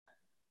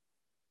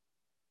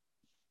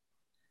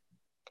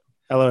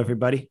Hello,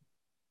 everybody.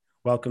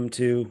 Welcome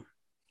to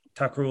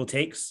Tuck Rule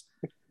Takes,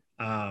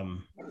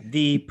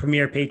 the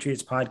premier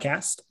Patriots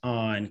podcast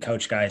on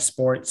Couch Guys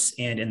Sports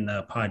and in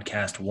the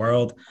podcast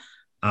world.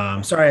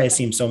 Sorry, I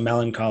seem so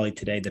melancholy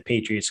today. The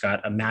Patriots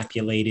got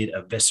immaculated,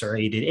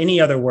 eviscerated,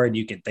 any other word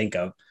you could think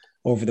of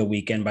over the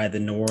weekend by the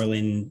New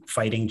Orleans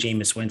Fighting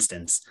Jameis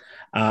Winstons.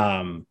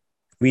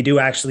 We do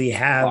actually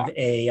have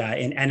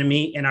an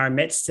enemy in our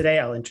midst today.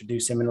 I'll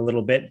introduce him in a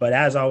little bit. But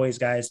as always,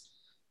 guys,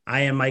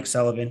 I am Mike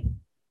Sullivan.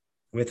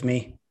 With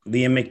me,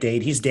 Liam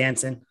McDade. He's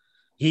dancing.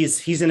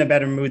 He's in a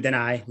better mood than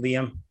I.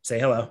 Liam, say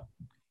hello.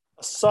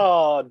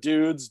 Saw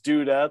dudes,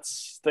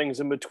 dudettes, things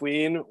in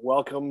between.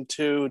 Welcome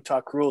to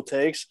Tuck Rule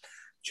Takes.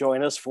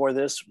 Join us for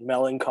this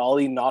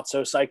melancholy, not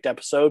so psyched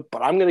episode.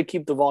 But I'm going to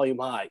keep the volume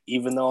high,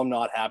 even though I'm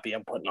not happy.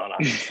 I'm putting on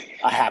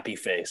a happy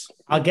face.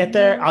 I'll get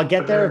there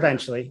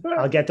eventually.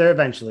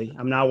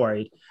 I'm not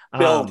worried.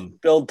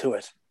 Build to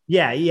it.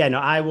 Yeah, no,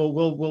 I will.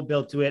 We'll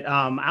build to it.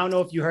 I don't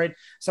know if you heard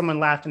someone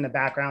laughed in the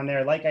background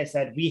there. Like I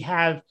said, we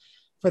have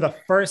for the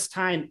first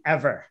time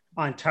ever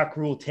on Tuck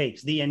Rule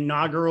Takes the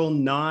inaugural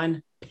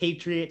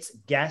non-Patriots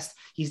guest.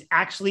 He's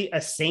actually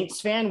a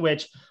Saints fan,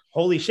 which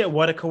holy shit,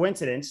 what a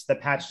coincidence. The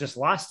Pats just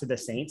lost to the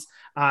Saints.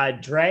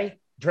 Dre,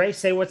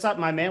 say what's up,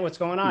 my man. What's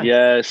going on?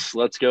 Yes,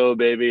 let's go,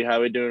 baby. How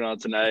we doing on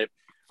tonight?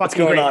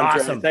 Fucking great, on,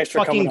 awesome. Dre? Thanks for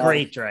fucking coming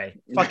great, on. Dre.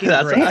 Fucking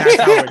great. That's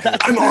how we're doing.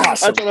 I'm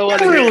awesome. That's what I want I'm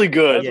to hear. really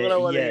good. That's what I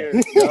want to hear.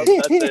 Yeah. Yep,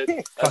 that's it.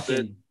 That's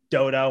Fucking it.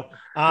 dodo.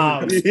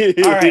 All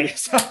right.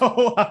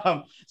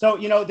 So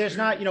there's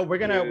not, we're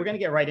gonna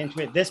get right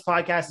into it. This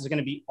podcast is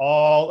gonna be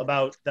all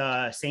about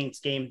the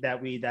Saints game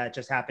that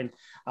just happened.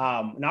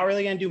 Not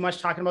really gonna do much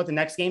talking about the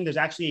next game. There's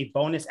actually a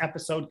bonus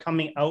episode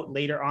coming out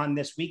later on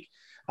this week.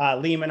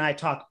 Liam and I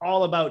talk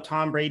all about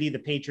Tom Brady, the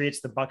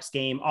Patriots, the Bucs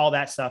game, all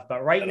that stuff.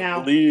 But right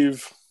now,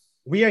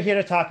 we are here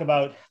to talk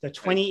about the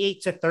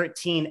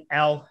 28-13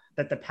 L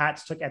that the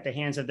Pats took at the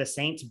hands of the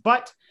Saints.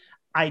 But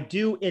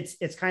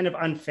it's kind of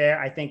unfair.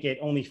 I think it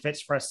only fits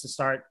for us to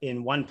start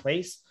in one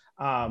place.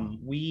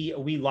 We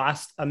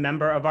lost a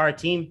member of our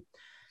team.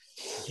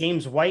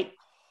 James White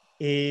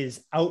is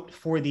out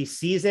for the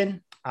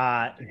season.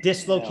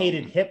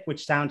 Dislocated hip,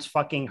 which sounds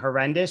fucking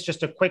horrendous.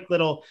 Just a quick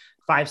little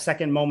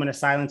 5-second moment of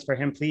silence for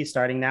him, please,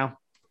 starting now.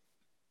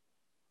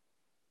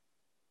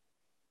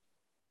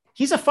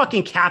 He's a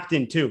fucking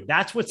captain too.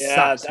 That's what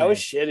sucks. That was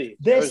shitty.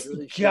 This was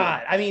really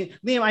God. shitty. I mean,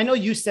 Liam, I know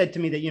you said to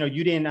me that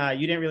you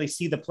didn't really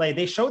see the play.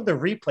 They showed the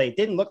replay. It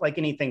didn't look like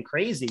anything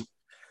crazy,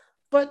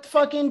 but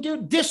fucking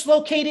dude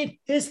dislocated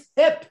his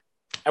hip.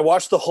 I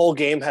watched the whole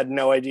game, had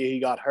no idea he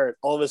got hurt.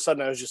 All of a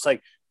sudden, I was just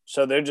like,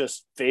 so they're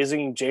just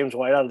phasing James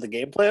White out of the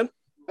game plan?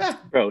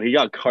 Bro, he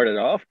got carted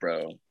off,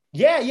 bro.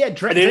 Yeah.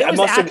 Dre was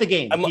at the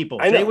game, people.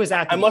 Dre was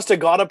at the I game. must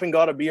have got up and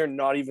got a beer and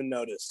not even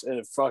noticed.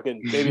 And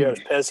maybe I was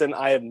pissing.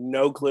 I have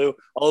no clue.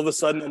 All of a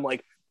sudden, I'm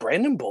like,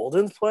 Brandon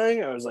Bolden's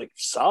playing? I was like,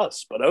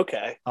 sus, but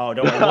okay. Oh,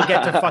 don't worry. We'll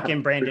get to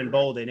fucking Brandon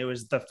Bolden. It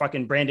was the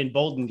fucking Brandon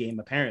Bolden game,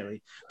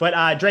 apparently.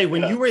 But Dre,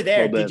 when you were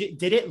there,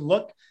 did it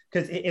look –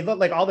 because it looked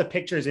like all the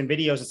pictures and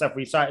videos and stuff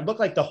we saw, it looked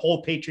like the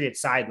whole Patriots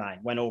sideline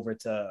went over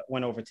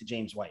to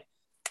James White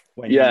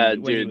when he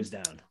was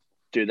down.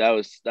 Dude, that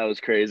was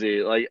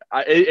crazy. Like,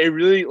 it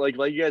really,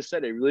 like you guys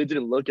said, it really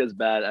didn't look as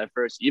bad at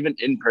first. Even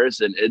in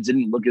person, it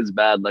didn't look as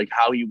bad. Like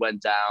how he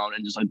went down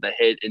and just like the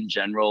hit in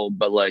general.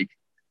 But like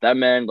that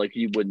man, like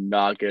he would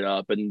not get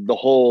up, and the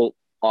whole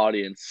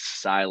audience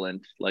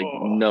silent, like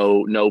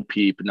no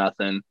peep,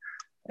 nothing.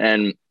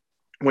 And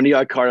when he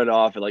got carted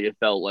off, it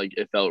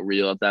felt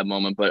real at that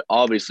moment. But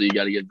obviously, you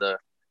got to give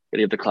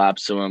the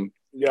claps to him.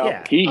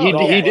 Yeah, he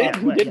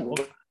did work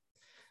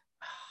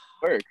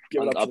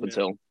Give it up up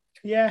until.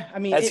 Yeah, I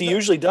mean, as he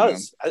usually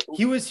does.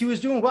 He was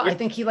doing well. I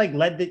think he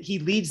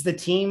leads the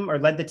team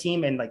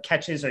in like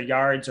catches or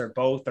yards or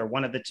both or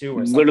one of the two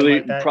or something literally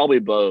like that. Probably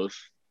both.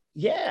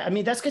 Yeah, I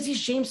mean that's because he's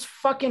James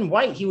fucking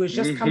White. He was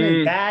just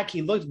coming back.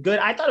 He looked good.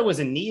 I thought it was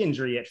a knee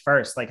injury at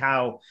first, like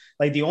how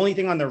the only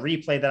thing on the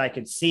replay that I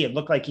could see, it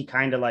looked like he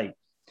kind of like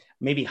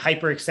maybe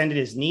hyperextended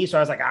his knee. So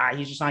I was like,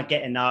 he's just not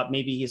getting up.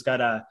 Maybe he's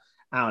got a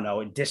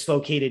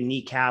dislocated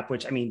kneecap,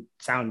 which I mean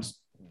sounds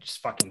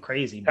just fucking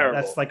crazy, but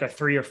terrible. That's like a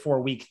 3 or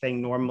 4 week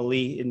thing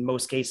normally in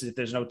most cases if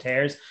there's no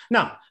tears.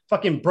 No,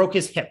 fucking broke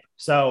his hip.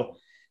 So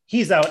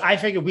he's out. I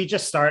figured we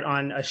just start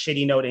on a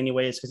shitty note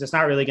anyways, because it's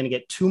not really going to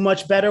get too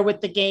much better with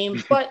the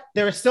game, but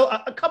there are still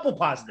a couple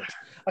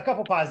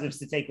positives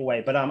to take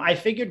away. But I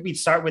figured we'd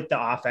start with the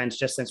offense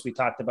just since we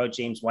talked about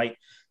James White.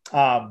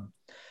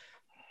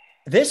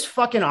 This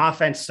fucking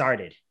offense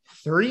started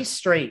 3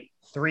 straight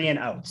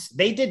 3-and-outs.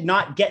 They did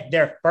not get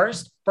their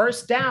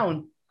first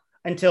down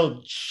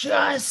until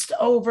just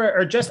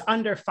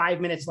under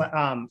 5 minutes,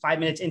 5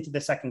 minutes into the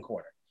second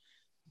quarter.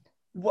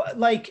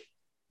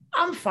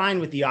 I'm fine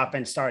with the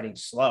offense starting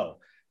slow,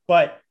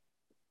 but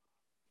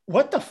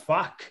what the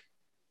fuck?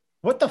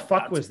 What the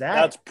fuck was that?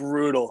 That's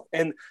brutal.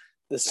 And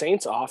The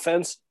Saints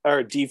offense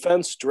or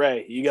defense,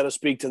 Dre, you got to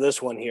speak to this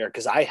one here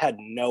because I had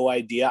no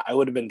idea. I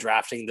would have been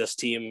drafting this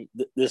team,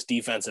 this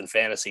defense in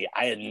fantasy.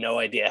 I had no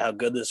idea how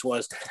good this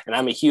was. And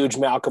I'm a huge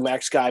Malcolm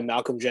X guy.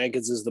 Malcolm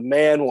Jenkins is the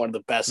man, one of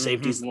the best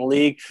safeties in the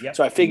league. Yep.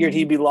 So I figured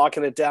he'd be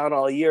locking it down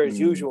all year as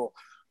usual.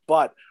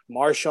 But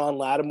Marshawn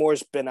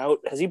Lattimore's been out.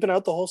 Has he been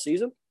out the whole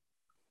season?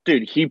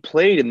 Dude, he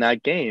played in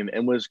that game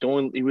and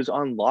he was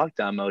on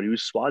lockdown mode. He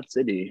was SWAT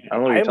City. I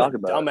don't know what you're talking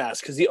about. Dumbass,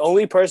 because the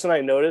only person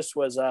I noticed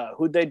was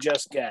who'd they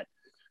just get?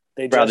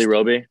 Bradley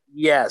Roby.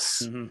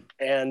 Yes,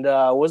 and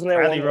wasn't there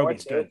Bradley one more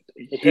Roby's too?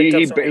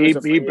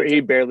 good.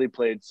 He barely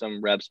played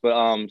some reps, but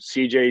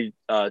CJ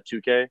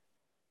 2K,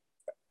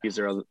 he's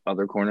their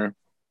other corner.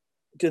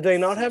 Did they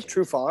not have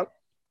Trufant?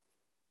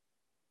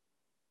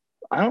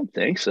 I don't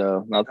think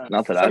so. Not that I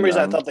know. For some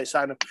reason, I thought they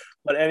signed him.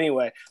 But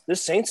anyway,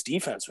 this Saints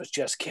defense was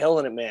just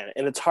killing it, man.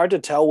 And it's hard to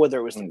tell whether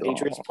it was the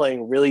Patriots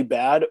playing really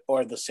bad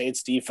or the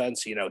Saints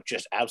defense,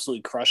 just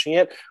absolutely crushing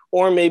it.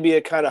 Or maybe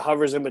it kind of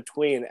hovers in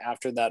between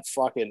after that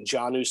fucking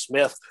Jonnu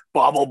Smith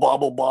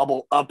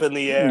bobble up in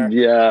the air.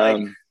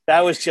 Yeah.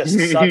 That was just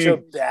such a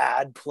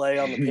bad play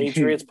on the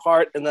Patriots'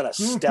 part, and then a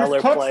stellar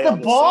play on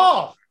the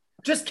ball.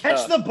 Just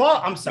catch the ball.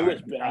 I'm sorry.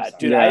 It was bad.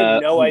 Dude, I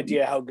had no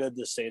idea how good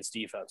the Saints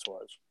defense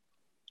was.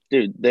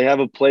 Dude, they have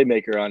a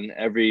playmaker on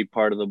every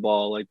part of the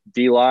ball. Like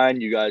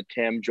D-line, you got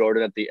Cam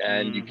Jordan at the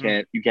end. You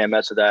can't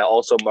mess with that.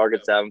 Also,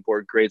 Marcus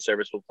Davenport, great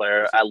serviceable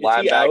player. At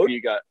linebacker,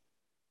 you got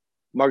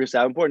Marcus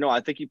Davenport. No, I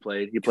think he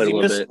played. He played a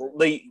little bit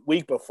late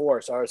week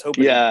before, so I was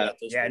hoping. He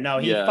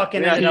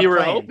fucking ended up you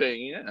were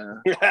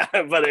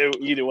but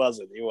he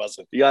wasn't.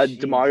 You got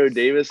Demario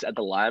Davis at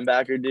the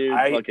linebacker, dude.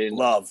 I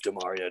love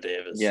Demario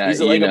Davis. Yeah, he's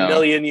like a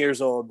million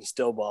years old and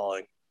still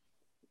balling.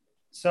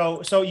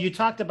 So you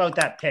talked about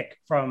that pick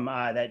from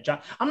that John.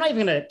 I'm not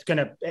even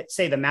gonna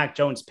say the Mac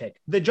Jones pick,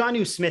 the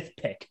Jonnu Smith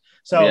pick.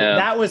 So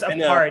that was a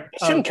part.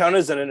 It shouldn't count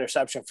as an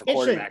interception for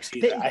quarterbacks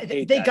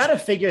either. They got to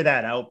figure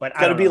that out, but it's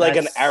got to be like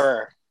an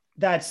error.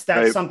 That's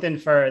something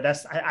for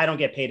I don't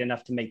get paid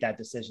enough to make that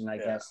decision, I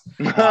guess.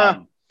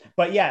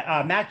 But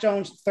Mac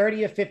Jones,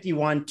 30 of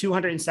 51,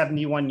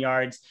 271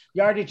 yards.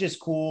 Yardage is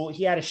cool.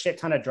 He had a shit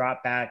ton of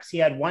dropbacks. He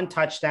had 1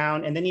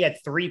 touchdown, and then he had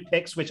 3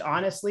 picks, which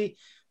honestly,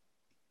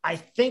 I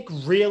think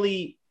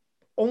really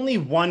only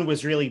one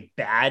was really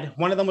bad.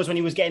 One of them was when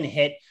he was getting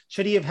hit.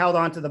 Should he have held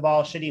on to the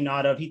ball? Should he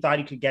not have? He thought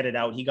he could get it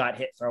out. He got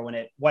hit throwing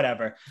it,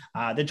 whatever.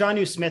 The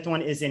Jonnu Smith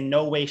one is in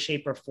no way,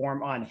 shape, or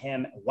form on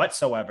him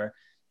whatsoever.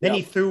 Then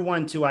he threw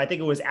one to, I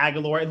think it was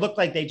Aguilar. It looked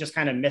like they just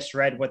kind of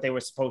misread what they were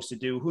supposed to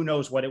do. Who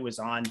knows what it was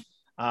on.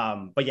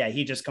 But yeah,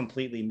 he just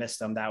completely missed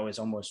them. That was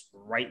almost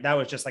right. That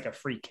was just like a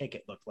free kick.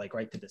 It looked like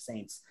right to the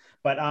Saints.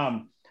 But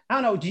I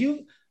don't know.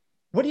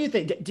 What do you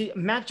think?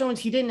 Mac Jones,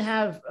 he didn't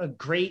have a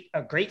great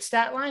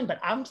stat line, but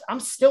I'm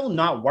still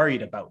not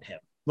worried about him.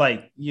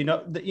 Like, you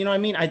know what I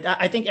mean?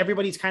 I think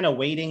everybody's kind of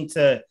waiting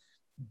to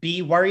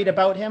be worried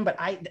about him, but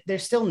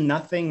there's still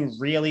nothing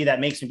really that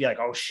makes me be like,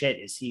 oh shit,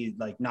 is he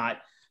like not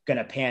going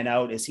to pan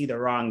out? Is he the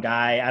wrong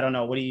guy? I don't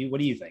know. What do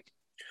you think?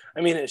 I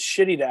mean, it's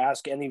shitty to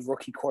ask any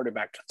rookie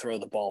quarterback to throw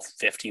the ball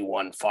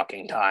 51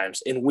 fucking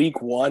times. In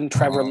week 1,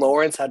 Trevor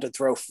Lawrence had to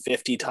throw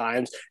 50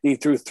 times. He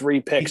threw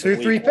 3 picks. He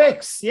threw 3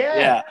 picks.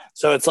 Yeah.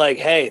 So it's like,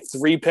 hey,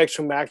 3 picks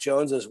from Mac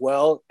Jones as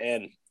well.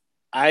 And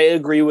I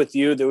agree with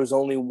you. There was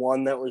only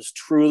one that was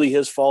truly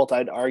his fault.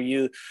 I'd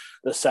argue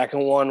the second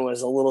one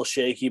was a little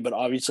shaky, but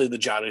obviously the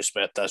Jonnu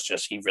Smith,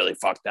 he really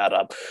fucked that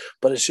up.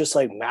 But it's just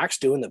like Mac's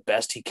doing the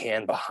best he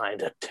can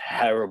behind a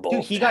terrible.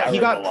 Dude, he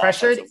got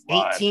pressured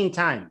 18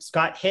 times,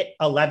 got hit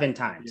 11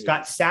 times,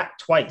 got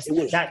sacked twice.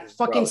 That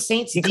fucking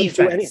Saints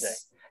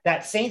defense.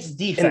 That Saints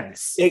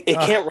defense. It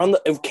can't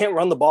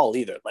run the ball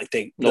either. Like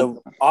the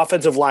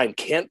offensive line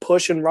can't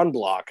push and run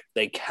block.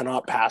 They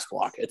cannot pass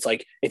block. It's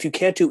like if you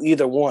can't do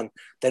either one,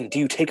 then do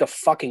you take a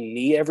fucking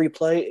knee every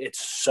play? It's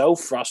so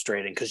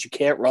frustrating because you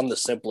can't run the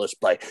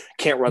simplest play.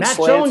 Can't run. Matt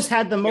Jones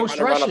had the most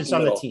rushes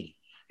on the team.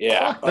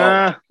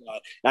 Yeah.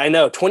 I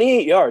know.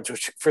 28 yards,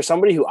 which for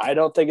somebody who I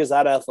don't think is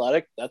that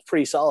athletic, that's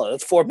pretty solid.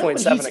 That's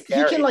 4.7 a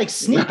carry. He can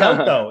sneak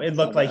out though. It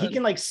looked like he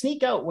can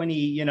sneak out when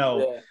he, you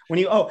want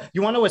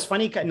to know what's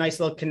funny? Nice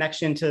little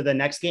connection to the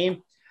next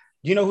game.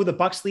 Do you know who the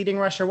Bucs leading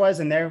rusher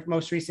was in their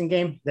most recent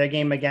game? Their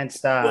game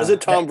against was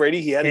it Tom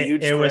Brady? He had a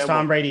huge. It was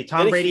Tom Brady.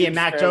 Tom Brady and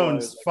Mac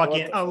Jones,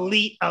 fucking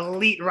elite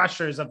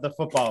rushers of the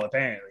football,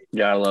 apparently.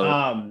 Yeah, I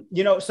love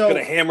it. So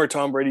gonna hammer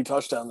Tom Brady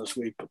touchdown this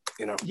week, but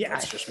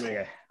that's just me.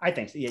 I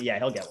think so. Yeah,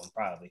 he'll get one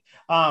probably.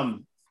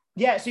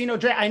 So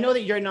Dre, I know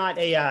that you're not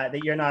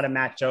a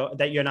Mac Jones,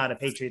 that you're not a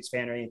Patriots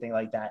fan or anything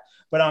like that.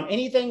 But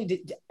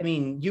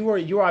you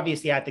were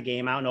obviously at the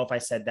game. I don't know if I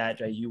said that,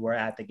 Dre. You were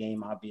at the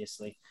game,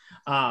 obviously.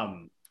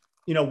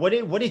 What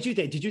did you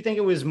think? Did you think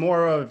it was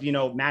more of,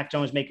 Mac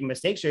Jones making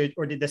mistakes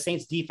or did the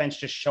Saints defense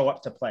just show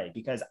up to play?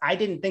 Because I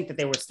didn't think that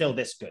they were still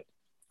this good.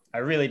 I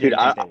really didn't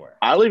think they were.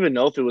 I don't even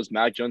know if it was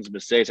Mac Jones'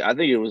 mistakes. I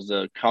think it was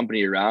the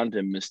company around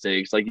him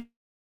mistakes. Like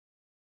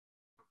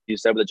you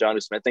said with the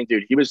Jonnu Smith thing,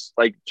 dude, he was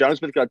like, Jonnu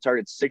Smith got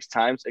targeted 6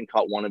 times and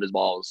caught one of his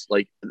balls.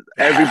 Like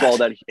every ball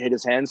that hit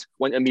his hands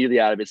went immediately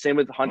out of it. Same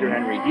with Hunter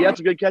Henry. He had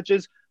some good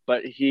catches,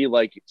 but he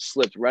like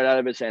slipped right out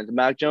of his hands.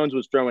 Mac Jones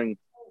was throwing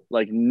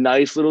like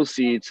nice little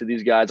seeds to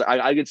these guys.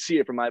 I could see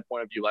it from my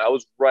point of view. Like I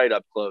was right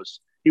up close.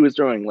 He was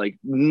throwing like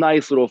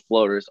nice little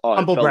floaters. Oh,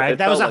 humble brag.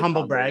 That was a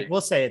humble brag.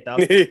 We'll say it though.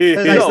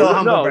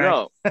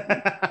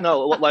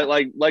 No.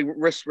 Like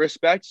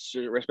respect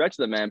to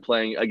the man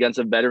playing against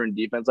a veteran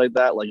defense like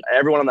that. Like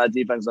everyone on that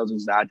defense knows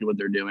exactly what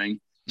they're doing.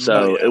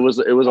 So it was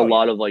a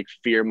lot of like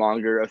fear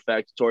monger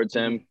effect towards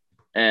him.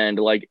 And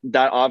like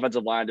that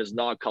offensive line does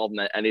not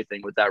complement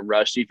anything with that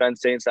rush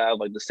defense Saints have.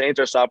 Like the Saints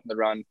are stopping the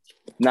run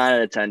 9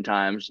 out of 10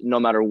 times, no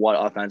matter what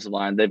offensive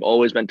line. They've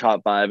always been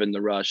top 5 in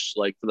the rush,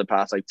 like for the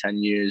past like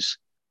 10 years.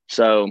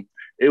 So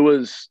it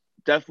was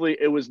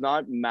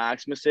not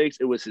Mac's mistakes.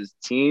 It was his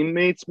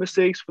teammates'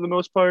 mistakes for the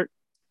most part.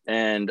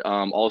 And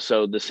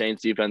also the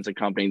Saints defense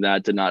accompanying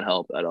that did not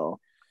help at all.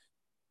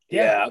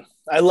 Yeah,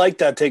 I like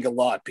that take a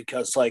lot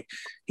because, like,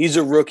 he's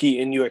a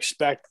rookie and you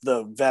expect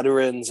the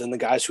veterans and the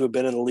guys who have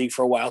been in the league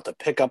for a while to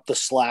pick up the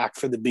slack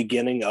for the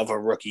beginning of a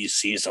rookie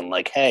season.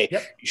 Like, hey,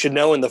 you should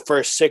know in the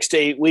first 6 to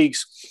 8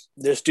 weeks,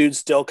 this dude's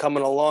still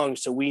coming along.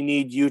 So we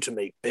need you to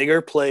make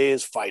bigger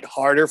plays, fight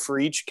harder for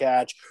each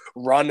catch,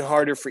 run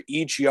harder for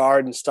each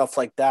yard and stuff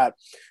like that.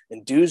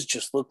 And dudes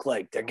just look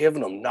like they're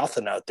giving them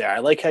nothing out there. I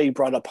like how you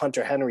brought up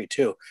Hunter Henry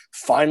too.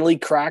 Finally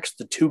cracks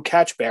the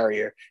 2-catch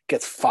barrier,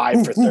 gets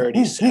 5 for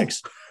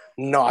 36.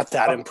 Not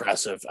that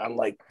impressive. I'm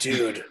like,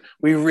 dude,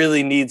 we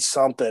really need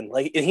something.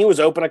 Like, and he was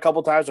open a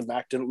couple times, and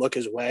Mac didn't look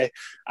his way.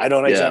 I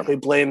don't exactly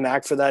blame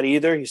Mac for that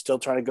either. He's still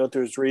trying to go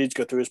through his reads,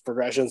 go through his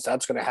progressions.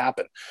 That's going to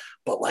happen.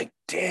 But like,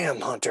 damn,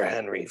 Hunter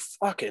Henry,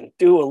 fucking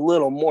do a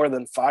little more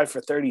than 5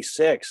 for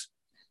 36.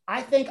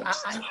 I think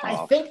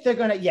they're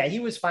gonna. Yeah, he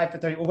was 5 for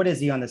 30. What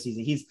is he on the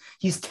season?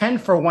 He's 10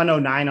 for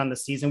 109 on the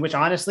season, which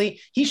honestly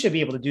he should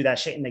be able to do that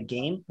shit in the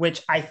game.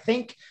 Which I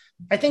think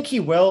he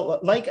will.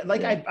 Like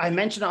I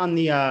mentioned on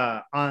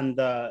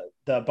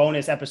the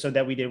bonus episode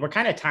that we did. We're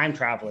kind of time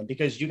traveling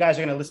because you guys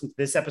are gonna listen to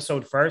this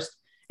episode first,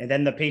 and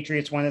then the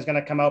Patriots one is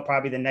gonna come out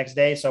probably the next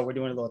day. So we're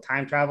doing a little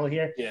time travel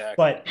here. Yeah,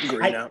 but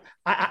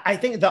I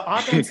think the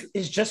offense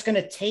is just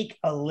gonna take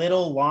a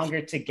little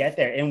longer to get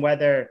there, and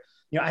whether.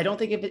 You know, I don't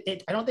think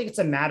it's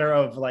a matter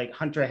of like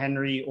Hunter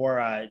Henry or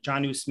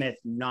Jonnu Smith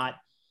not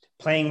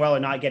playing well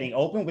or not getting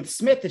open. With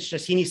Smith, it's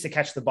just he needs to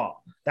catch the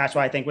ball. That's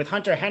why I think with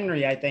Hunter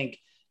Henry, I think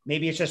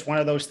maybe it's just one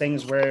of those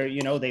things where,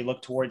 you know, they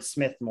look towards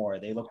Smith more.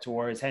 They look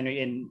towards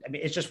Henry. And I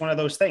mean, it's just one of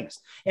those things.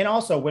 And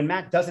also when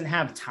Mac doesn't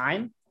have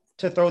time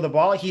to throw the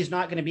ball, he's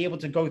not going to be able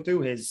to go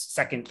through his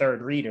second,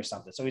 third read or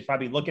something. So he's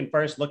probably looking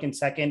first, looking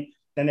second.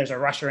 Then there's a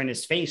rusher in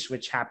his face,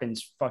 which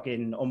happens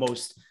fucking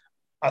almost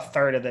a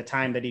third of the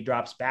time that he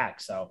drops back.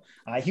 So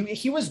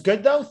he was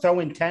good though,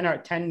 throwing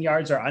 10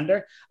 yards or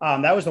under.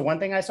 That was the one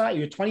thing I saw.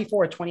 You were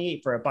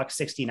 24-28 for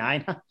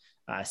 $169.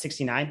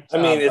 69. I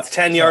mean, it's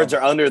 10 yards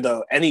or under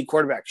though. Any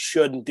quarterback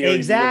should in theory.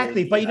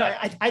 Exactly. But you know,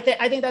 I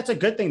think that's a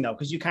good thing though,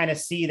 because you kind of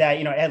see that,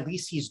 you know, at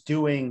least he's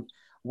doing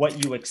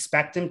what you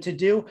expect him to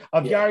do.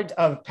 Yards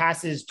of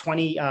passes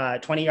 20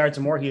 yards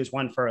or more, he was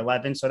 1 for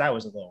 11. So that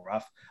was a little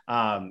rough.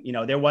 You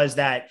know, there was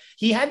that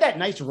he had that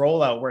nice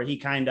rollout where he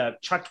kind of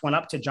chucked one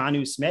up to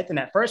Jonnu Smith. And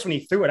at first when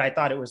he threw it, I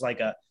thought it was like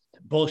a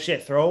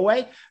bullshit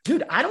throwaway.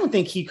 Dude, I don't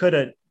think he could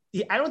have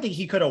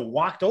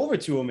walked over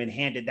to him and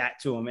handed that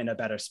to him in a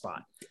better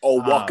spot. Oh,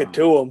 walk it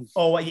to him.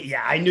 Oh,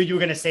 yeah. I knew you were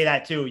going to say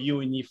that too. You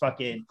and you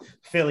fucking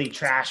Philly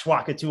trash,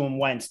 walk it to him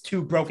once,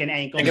 2 broken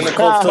ankles. Taking the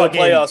Colts to the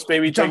playoffs,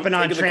 baby. Jumping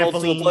on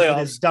trampolines with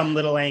his dumb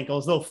little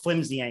ankles, little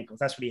flimsy ankles.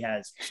 That's what he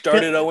has.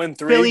 Started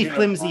 0-3. Philly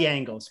flimsy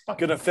ankles.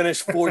 Gonna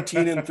finish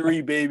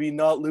 14-3, baby.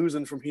 Not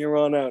losing from here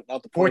on out.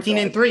 Not the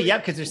 14-3.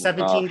 Yep, because there's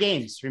 17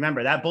 games.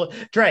 Remember that.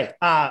 Dre,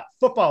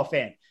 football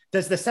fan.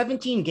 Does the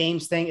 17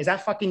 games thing, is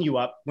that fucking you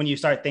up when you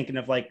start thinking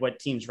of like what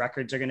teams'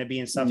 records are going to be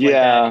and stuff like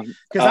that?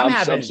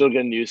 Because I'm still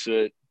getting used to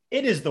it.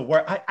 It is the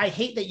worst. I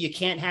hate that you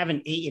can't have an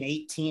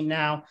 8-8 team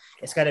now.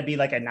 It's got to be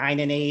like a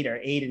 9-8 or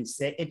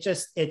 8-6. It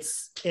just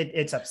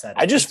it's upsetting.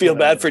 I just feel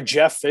bad for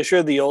Jeff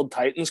Fisher, the old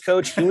Titans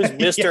coach. He was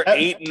Mr.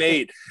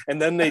 8-8,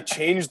 and then they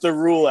changed the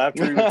rule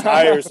after he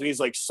retires, and he's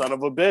like, "Son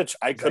of a bitch,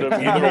 I could have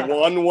either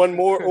won one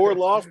more or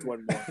lost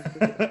one more."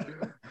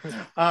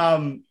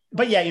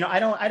 But yeah, you know,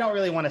 I don't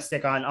really want to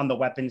stick on the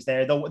weapons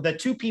there. The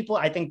two people,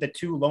 I think the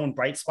two lone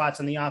bright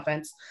spots on the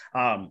offense,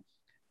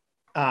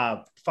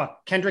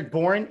 Kendrick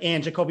Bourne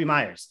and Jacoby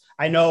Myers.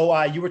 I know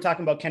you were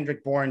talking about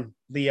Kendrick Bourne,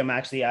 Liam,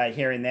 actually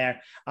here and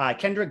there.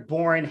 Kendrick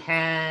Bourne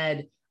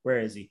had, where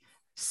is he?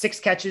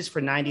 6 catches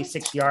for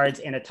 96 yards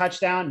and a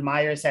touchdown.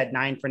 Myers had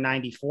 9 for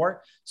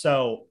 94.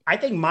 So I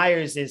think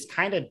Myers is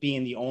kind of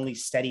being the only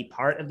steady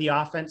part of the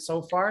offense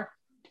so far.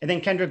 And then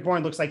Kendrick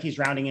Bourne looks like he's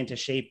rounding into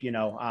shape. You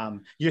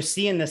know, you're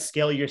seeing the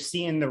skill. You're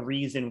seeing the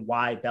reason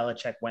why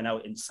Belichick went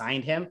out and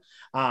signed him.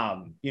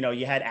 You know,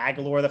 you had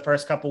Aguilar the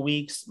first couple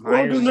weeks.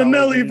 Myers was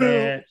always in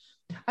there.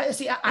 I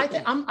see. I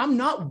think I'm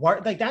not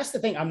worried. Like that's the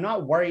thing. I'm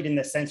not worried in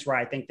the sense where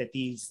I think that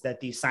these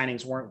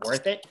signings weren't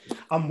worth it.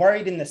 I'm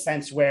worried in the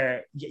sense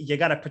where you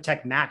got to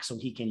protect Max so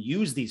he can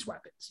use these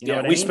weapons. You know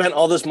what I mean? Spent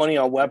all this money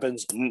on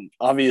weapons.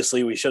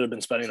 Obviously, we should have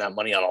been spending that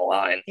money on a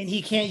line, and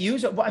he can't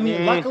use it. Well, I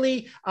mean,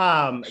 luckily,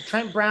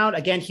 Trent Brown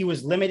again. He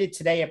was limited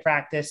today at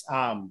practice,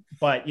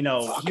 but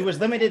he was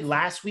limited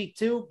last week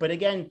too. But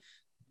again,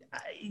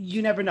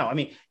 you never know. I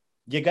mean.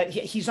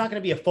 He's not going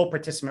to be a full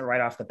participant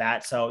right off the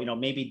bat. So,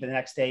 maybe the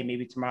next day,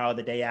 maybe tomorrow,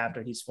 the day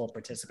after, he's full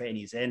participant and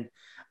he's in.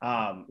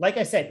 Like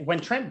I said,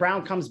 when Trent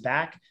Brown comes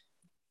back,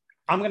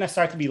 I'm going to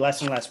start to be less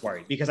and less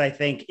worried because I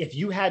think if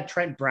you had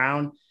Trent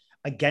Brown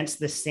against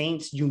the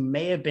Saints, you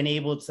may have been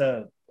able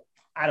to,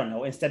 I don't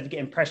know, instead of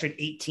getting pressured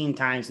 18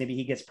 times, maybe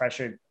he gets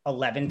pressured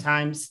 11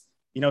 times,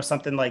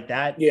 something like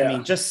that. Yeah. I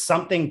mean, just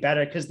something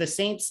better because the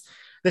Saints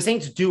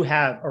do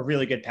have a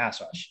really good pass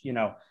rush,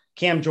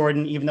 Cam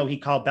Jordan, even though he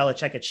called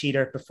Belichick a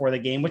cheater before the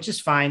game, which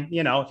is fine.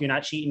 If you're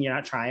not cheating, you're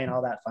not trying,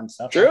 all that fun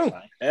stuff. True.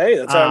 Hey,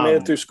 that's how I made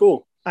it through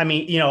school. I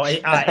mean,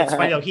 it's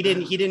funny though. He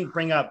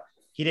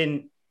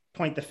didn't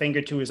point the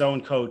finger to his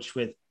own coach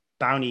with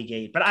Bounty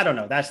Gate, but I don't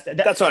know. That's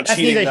not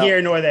cheating. Neither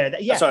here nor there.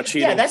 Yeah, that's not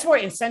cheating. Yeah, that's more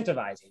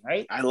incentivizing,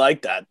 right? I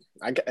like that.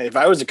 If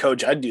I was a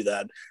coach, I'd do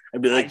that.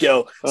 I'd be like,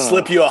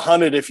 slip you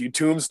 100 if you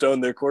tombstone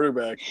their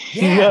quarterback.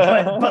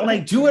 Yeah, but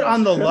like do it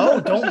on the low.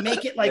 Don't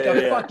make it like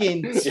a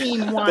fucking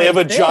team-wide They have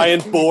a thing.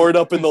 Giant board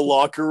up in the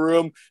locker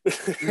room.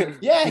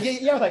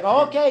 yeah, like,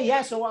 okay,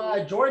 yeah,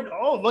 so Jordan,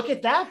 look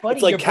at that, buddy.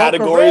 It's like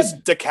categories,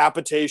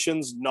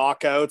 decapitations,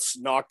 knockouts,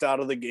 knocked out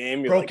of the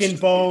game. Broken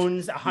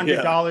bones,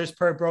 $100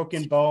 per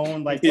broken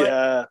bone. Like,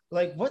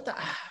 what the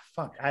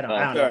fuck? I don't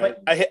know. Right.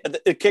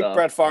 But it kicked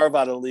Brett Favre out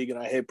of the league, and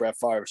I hate Brett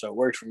Favre, so it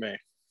worked for me.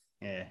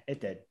 Yeah, it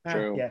did.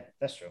 True. Yeah,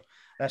 that's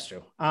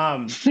true.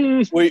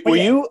 Were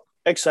you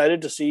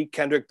excited to see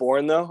Kendrick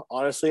Bourne though?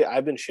 Honestly,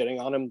 I've been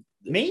shitting on him.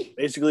 Me?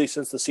 Basically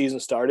since the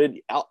season started.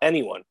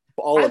 Anyone.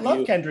 I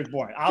love Kendrick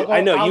Bourne. I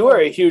know you were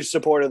a huge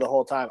supporter the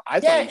whole time. I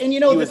thought he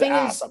the was thing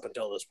ass is, up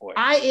until this point.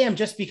 I am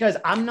just because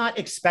I'm not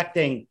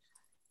expecting.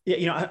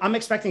 I'm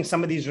expecting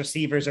some of these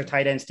receivers or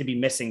tight ends to be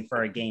missing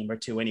for a game or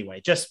two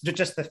anyway. Just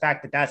the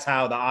fact that that's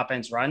how the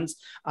offense runs.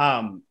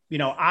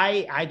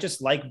 I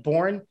just like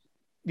Bourne.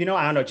 I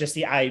don't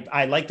know.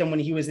 I liked him when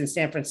he was in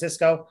San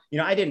Francisco.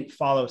 I didn't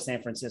follow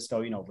San Francisco,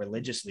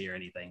 religiously or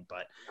anything,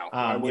 but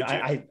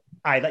exactly.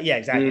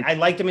 I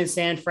liked him in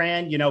San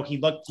Fran. He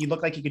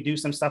looked like he could do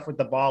some stuff with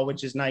the ball,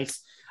 which is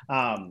nice.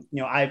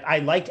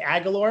 I liked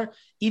Aguilar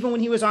even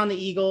when he was on the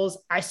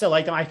Eagles. I still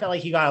liked him. I felt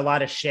like he got a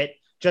lot of shit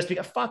just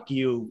because. Fuck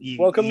you.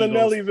 Welcome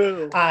Eagles. to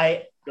Nellyville.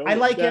 I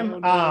like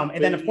him.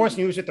 And then of course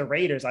when he was with the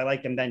Raiders, I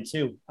liked him then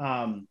too.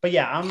 But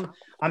yeah,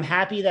 I'm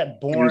happy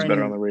that Bourne he was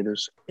better on the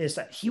Raiders.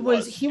 He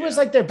was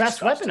like their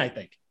best weapon, I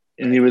think.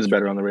 And he was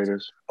better on the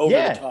Raiders. Over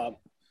the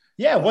top.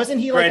 Yeah, wasn't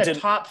he like a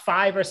top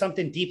 5 or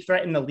something deep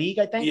threat in the league,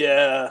 I think?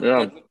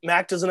 Yeah.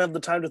 Mac doesn't have the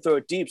time to throw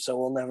it deep, so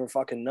we'll never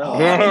fucking know.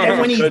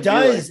 And when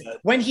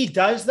he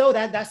does, though,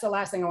 that's the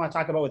last thing I want to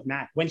talk about with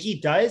Mac. When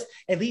he does,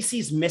 at least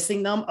he's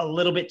missing them a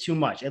little bit too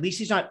much. At least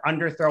he's not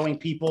underthrowing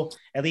people.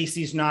 At least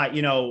he's not,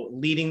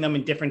 leading them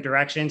in different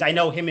directions. I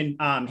know him and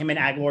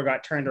Aguilar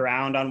got turned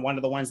around on one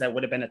of the ones that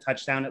would have been a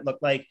touchdown, it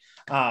looked like.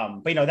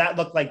 But that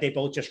looked like they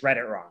both just read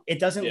it wrong. It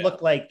doesn't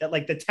look like that,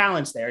 like the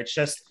talent's there. It's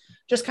just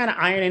kind of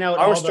ironing out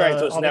our strength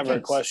was never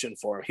a question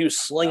for him. He was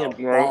slinging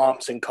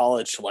bombs in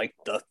college to like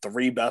the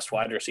 3 best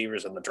wide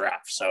receivers in the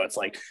draft. So it's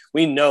like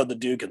we know the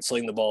dude can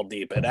sling the ball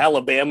deep. At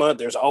Alabama,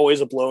 there's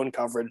always a blown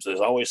coverage.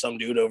 There's always some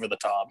dude over the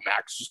top.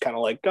 Max just kind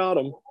of like got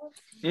him.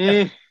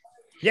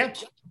 Yeah.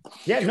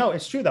 No,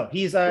 it's true though.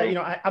 He's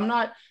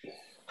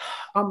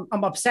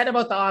I'm upset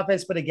about the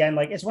offense, but again,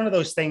 like it's one of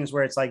those things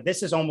where it's like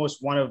this is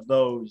almost one of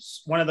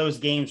those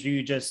games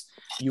where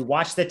you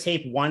watch the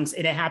tape once,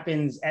 and it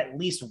happens at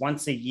least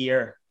once a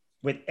year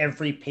with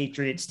every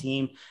Patriots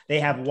team.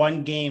 They have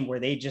one game where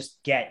they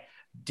just get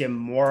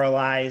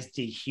demoralized,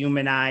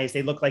 dehumanized.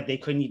 They look like they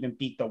couldn't even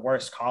beat the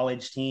worst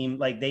college team.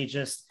 Like it's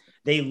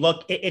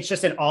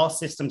just an all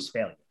systems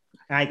failure.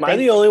 Am I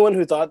the only one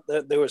who thought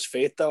that there was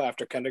faith though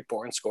after Kendrick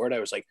Bourne scored? I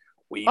was like,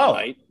 we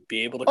might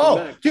be able to come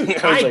back. Dude,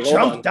 I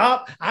jumped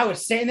up. I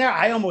was sitting there.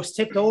 I almost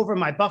tipped over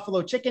my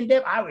buffalo chicken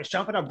dip. I was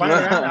jumping up, running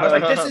around. I was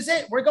like, this is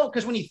it. We're going.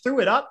 Because when he threw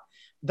it up,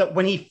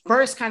 when he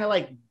first kind of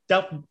like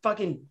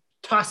fucking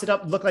tossed it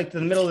up, looked like to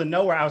the middle of the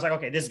nowhere, I was like,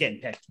 okay, this is getting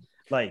picked.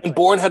 And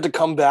Bourne had to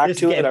come back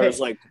to it. And I was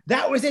like,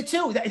 that was it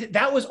too.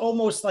 That was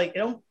almost like,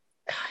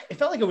 it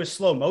felt like it was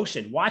slow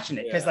motion watching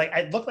it. Because like,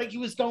 it looked like he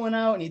was going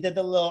out and he did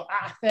the little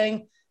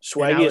thing.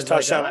 Swaggiest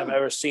touchdown I've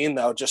ever seen,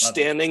 though. Just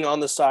standing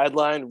on the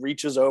sideline,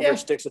 reaches over,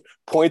 sticks it,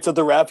 points at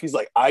the ref. He's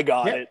like, I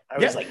got it. I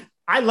was like,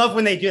 I love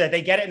when they do that.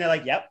 They get it and they're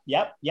like, yep.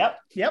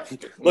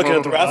 Looking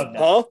at the ref,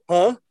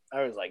 huh?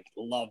 I was like,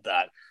 love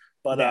that.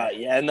 But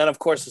and then of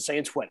course the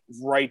Saints went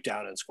right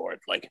down and scored.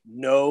 Like,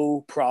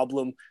 no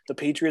problem. The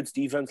Patriots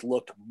defense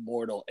looked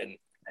mortal. And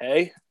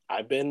hey,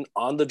 I've been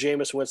on the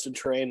Jameis Winston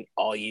train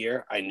all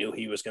year. I knew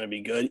he was going to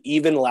be good.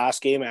 Even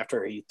last game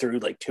after he threw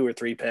like 2 or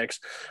 3 picks,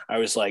 I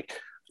was like,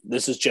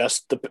 this is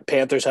just the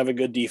Panthers have a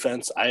good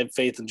defense. I have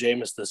faith in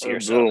Jameis this year.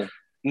 Boom.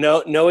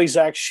 So no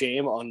exact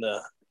shame on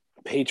the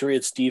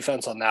Patriots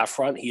defense on that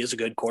front. He is a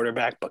good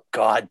quarterback, but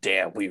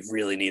goddamn, we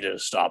really needed to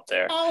stop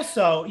there.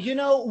 Also,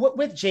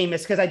 with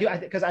Jameis, because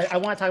I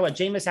want to talk about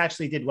Jameis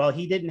actually did well.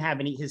 He didn't have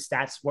his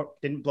stats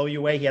didn't blow you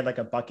away. He had like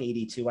a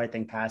 $182, I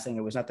think, passing.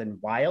 It was nothing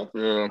wild.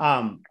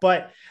 Yeah.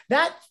 But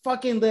that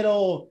fucking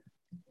little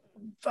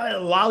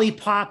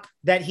lollipop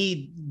that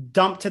he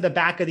dumped to the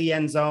back of the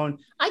end zone,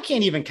 I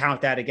can't even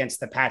count that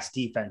against the Pats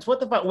defense. What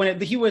the fuck?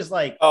 He was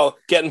like,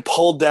 getting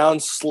pulled down,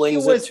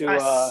 slings it to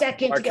a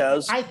second.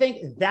 Marquez. I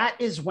think that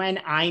is when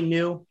I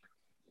knew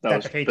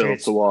that the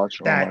Patriots to watch.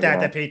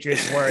 The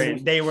Patriots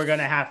they were going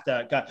to have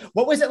to go.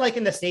 What was it like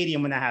in the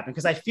stadium when that happened?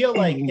 Because I feel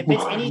like if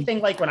it's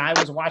anything like when I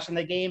was watching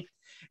the game,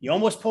 you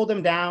almost pulled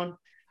him down.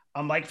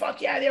 I'm like, fuck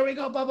yeah, there we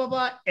go, blah, blah,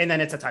 blah. And then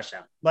it's a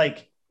touchdown.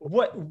 Like,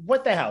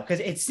 what the hell? Because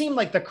it seemed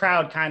like the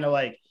crowd kind of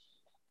like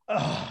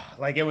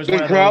it was the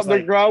one of crowd. those,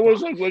 like, the crowd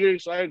was like really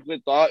excited.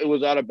 They thought it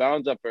was out of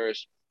bounds at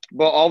first,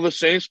 but all the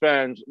Saints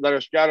fans that are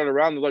scattered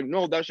around, they're like,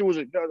 "No, that shit was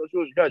a catch. That shit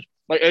was a catch."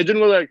 Like it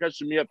didn't really catch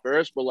to me at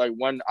first, but like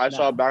when I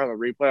saw it back on the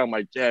replay, I'm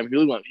like, "Damn,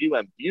 he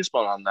went beast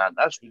mode on that.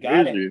 That's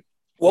crazy."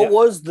 What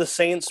was the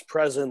Saints'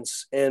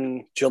 presence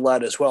in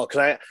Gillette as well?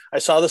 Because I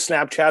saw the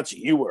Snapchats.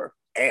 You were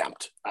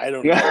amped. I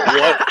don't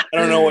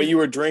know what you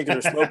were drinking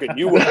or smoking.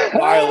 You were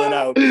wiling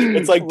out.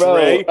 It's like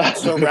Dre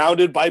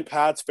surrounded by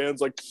Pats fans,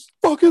 like,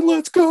 fucking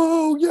let's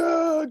go,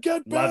 yeah,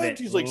 get back.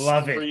 He's like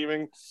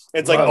screaming.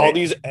 It's like all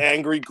these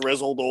angry,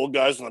 grizzled old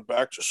guys in the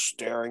back just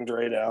staring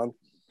Dre down.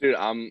 Dude,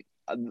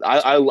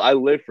 I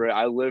live for it.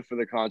 I live for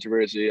the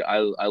controversy. I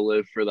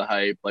live for the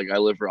hype. Like I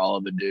live for all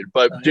of it, dude.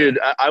 But dude,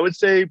 I would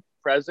say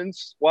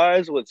presence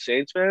wise with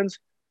Saints fans,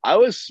 I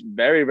was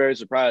very, very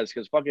surprised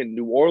because fucking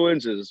New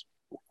Orleans is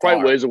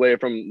quite ways away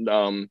from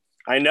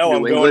I know. New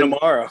I'm going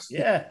tomorrow.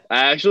 Yeah.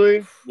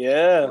 Actually?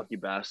 Yeah. Lucky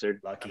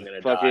bastard. I'm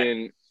gonna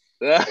fucking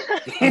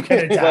I'm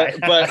gonna die.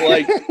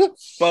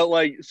 but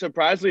like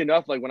surprisingly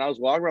enough, like when I was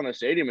walking around the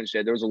stadium and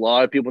shit, there was a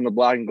lot of people in the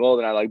black and gold,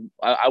 and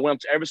I went up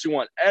to every single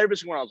one. I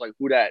was like,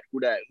 who that?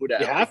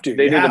 You have to.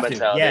 They knew the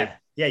mentality.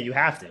 Yeah, you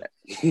have to.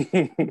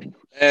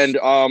 And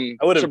I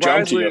would have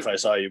jumped you if I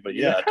saw you, but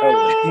yeah,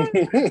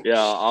 totally. Yeah,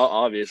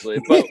 obviously.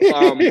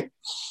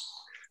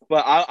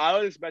 But I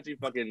was expecting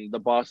fucking the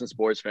Boston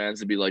sports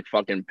fans to be like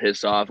fucking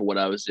pissed off at what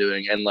I was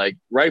doing, and like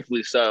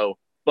rightfully so.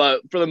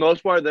 But for the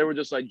most part, they were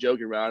just like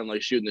joking around and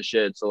like shooting the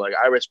shit. So like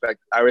I respect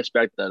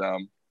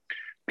that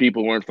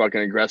people weren't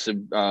fucking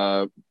aggressive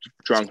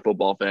drunk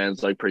football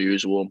fans like per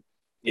usual.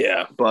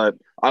 Yeah. But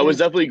I was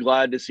definitely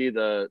glad to see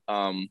the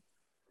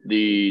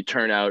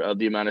turnout of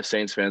the amount of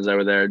Saints fans that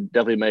were there.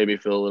 Definitely made me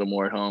feel a little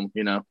more at home,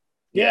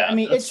 Yeah, I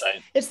mean, it's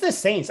the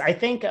Saints. I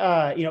think,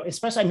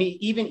 especially, I mean,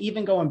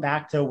 even going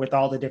back to with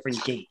all the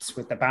different gates,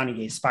 with the Bounty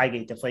Gate,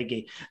 Spygate,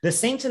 Deflategate, the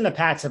Saints and the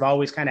Pats have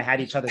always kind of had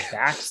each other's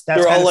backs.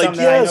 They're all like,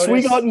 yes,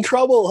 we got in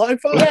trouble. High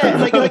five. Yeah,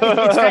 like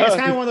it's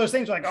kind of one of those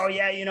things like, oh,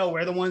 yeah,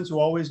 we're the ones who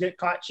always get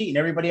caught cheating.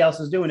 Everybody else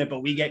is doing it,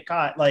 but we get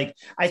caught. Like,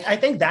 I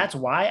think that's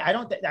why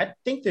I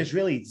think there's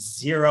really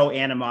zero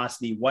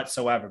animosity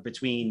whatsoever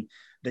between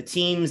the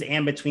teams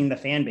and between the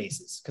fan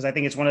bases. Because I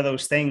think it's one of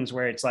those things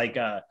where it's like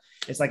a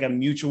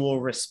mutual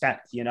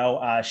respect,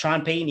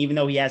 Sean Payton, even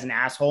though he has an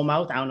asshole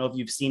mouth, I don't know if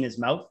you've seen his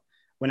mouth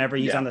whenever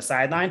he's on the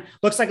sideline,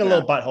 looks like a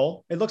little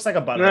butthole. It looks like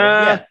a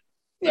butthole.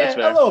 Yeah,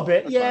 a little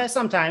bit. That's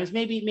fine. Sometimes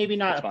maybe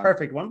not a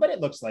perfect one, but it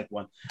looks like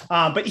one.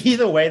 But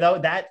either way though,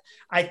 that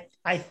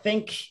I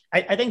think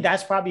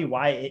that's probably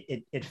why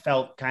it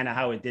felt kind of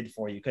how it did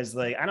for you. Cause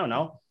like, I don't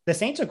know, the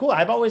Saints are cool.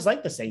 I've always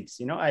liked the Saints,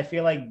 I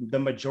feel like the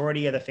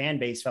majority of the fan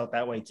base felt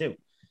that way too.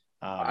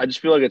 I just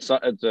feel like it's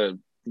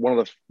one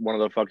of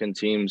the fucking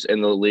teams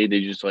in the league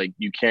that just like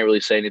you can't really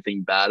say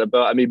anything bad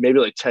about. I mean, maybe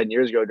like 10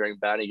 years ago during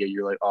Bounty,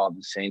 you're like, oh,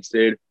 the Saints,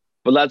 dude.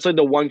 But that's like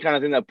the one kind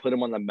of thing that put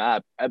him on the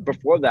map. And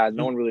before that,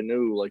 no one really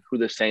knew like who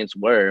the Saints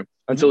were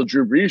until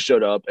Drew Brees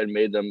showed up and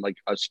made them like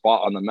a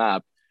spot on the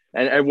map.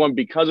 And everyone,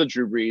 because of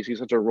Drew Brees, he's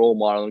such a role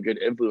model and good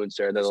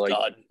influencer. They're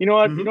like, you know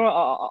what,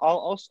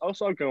 I'll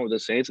start going with the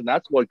Saints, and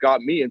that's what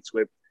got me into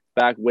it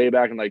way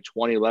back in like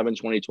 2011,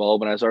 2012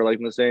 when I started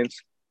liking the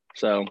Saints.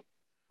 So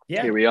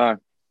here we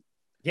are.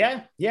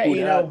 Yeah.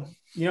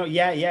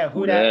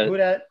 Who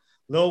that?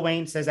 Lil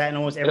Wayne says that in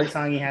almost every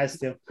song he has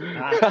to.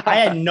 I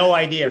had no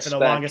idea for the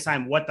longest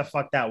time what the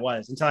fuck that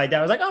was until I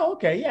was like, oh,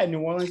 okay, yeah, New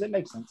Orleans, it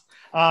makes sense.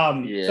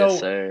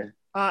 Sir.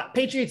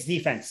 Patriots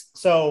defense.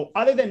 So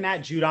other than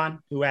Matt Judon,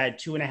 who had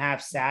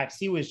 2.5 sacks,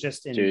 he was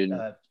just in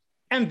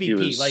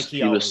MVP.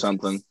 He was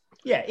something. Is.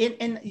 Yeah,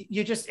 and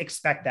you just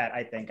expect that.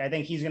 I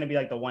think he's going to be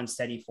like the one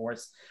steady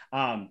force.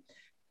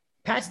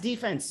 Pat's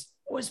defense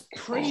was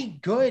pretty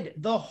good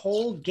the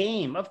whole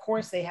game. Of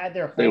course, they had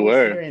their holes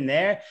here and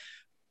there.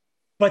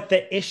 But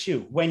the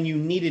issue when you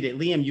needed it,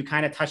 Liam, you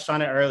kind of touched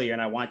on it earlier,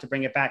 and I want to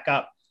bring it back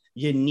up.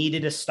 You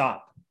needed to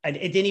stop. And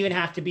it didn't even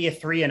have to be a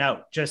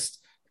 3-and-out. Just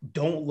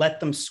don't let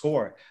them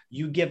score.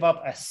 You give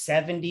up a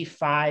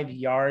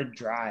 75-yard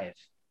drive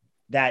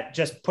that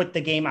just put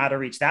the game out of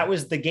reach. That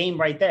was the game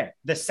right there.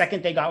 The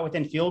second they got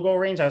within field goal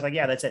range, I was like,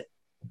 yeah, that's it.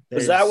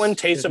 Was that when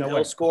There's Taysom no Hill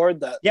way. scored?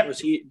 That Yep. was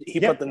he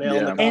Yep. put the nail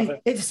in the Yeah.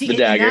 coffin. And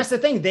dagger. that's the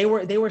thing. They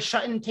were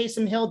shutting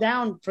Taysom Hill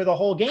down for the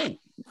whole game.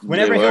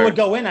 Whenever They Hill were. would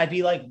go in, I'd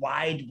be like,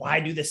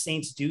 why do the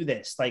Saints do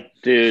this? Like,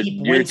 Dude,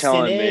 keep you're Winston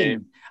telling in.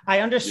 me. I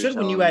understood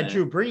when you telling had me.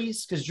 Drew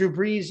Brees, because Drew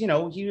Brees,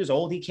 he was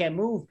old, he can't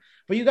move.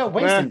 But you got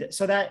Winston,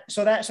 so that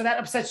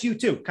upsets you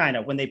too, kind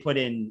of when they put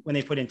in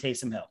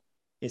Taysom Hill.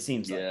 It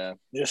seems like. Yeah.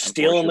 They're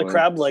stealing the Unfortunately.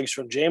 crab legs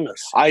from Jameis.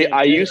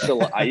 I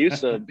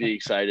used to be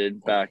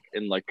excited back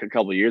in like a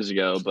couple of years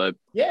ago, but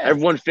Yeah.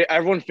 everyone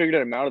figured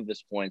him out at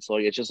this point. So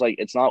like it's just like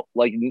it's not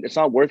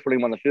worth putting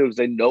him on the field because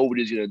they know what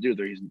he's gonna do.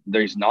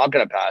 He's not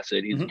gonna pass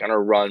it. He's gonna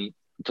run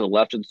to the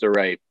left and to the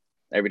right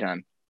every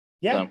time.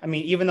 Yeah, So. I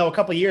mean, even though a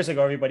couple of years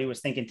ago everybody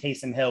was thinking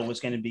Taysom Hill was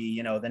going to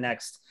be, the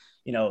next,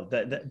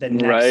 the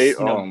next, Right?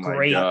 Oh my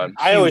great. God.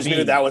 I always QB.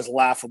 knew that was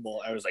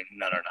laughable. I was like,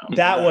 no.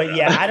 That No, was, no.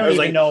 yeah, I don't was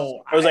even like,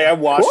 know. I was like, I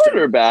watched it.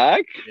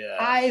 Quarterback.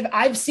 Yeah.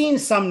 I've seen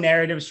some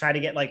narratives try to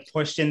get like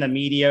pushed in the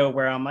media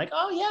where I'm like,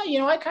 oh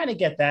yeah, I kind of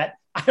get that.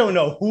 I don't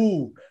know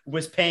who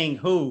was paying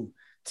who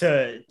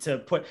to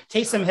put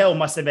Taysom Hill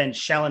must have been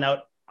shelling out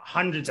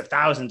hundreds of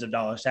thousands of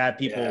dollars to have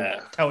people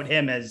tout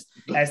him as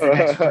the next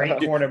great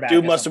quarterback.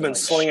 Dude must have been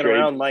slinging Straight-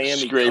 around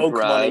Miami straight Coke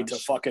money bribes. to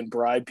fucking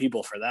bribe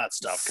people for that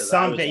stuff. Because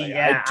Something,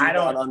 yeah, I I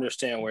don't- not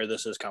understand where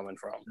this is coming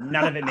from.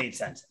 None of it made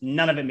sense.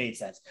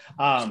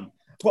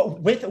 Well,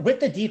 with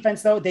the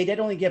defense though, they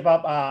did only give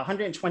up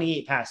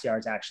 128 pass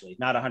yards, actually,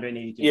 not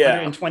 182. Yeah.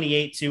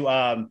 128 to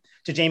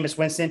Jameis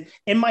Winston.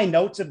 In my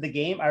notes of the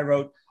game, I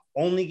wrote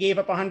only gave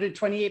up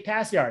 128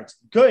 pass yards.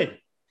 Good.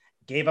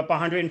 Gave up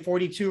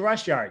 142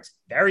 rush yards.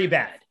 Very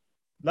bad.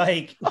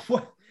 Like,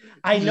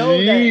 I know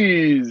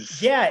Jeez.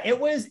 that. Yeah, it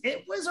was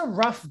a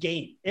rough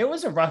game.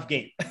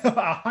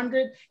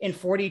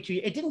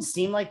 142. It didn't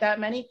seem like that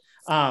many,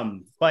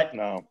 but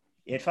No,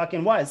 it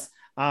fucking was.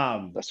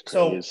 that's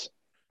So crazy.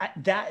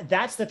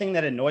 that's the thing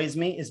that annoys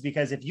me is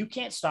because if you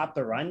can't stop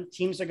the run,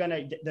 teams they're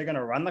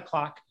gonna run the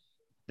clock.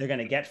 They're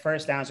gonna get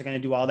first downs. They're gonna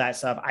do all that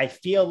stuff. I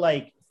feel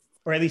like,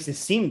 or at least it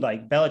seemed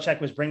like,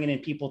 Belichick was bringing in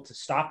people to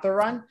stop the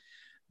run.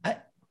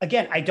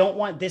 Again, I don't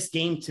want this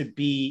game to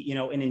be,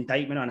 an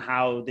indictment on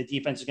how the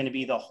defense is going to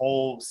be the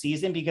whole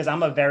season, because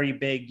I'm a very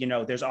big,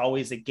 there's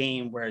always a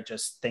game where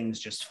things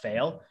just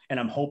fail. And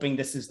I'm hoping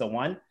this is the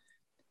one.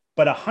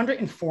 But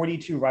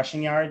 142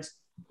 rushing yards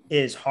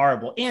is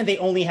horrible. And they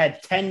only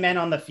had 10 men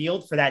on the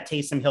field for that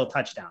Taysom Hill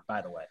touchdown,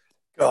 by the way.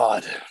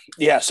 God.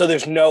 Yeah. So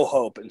there's no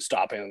hope in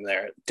stopping them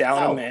there.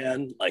 Down No. a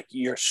man, like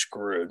you're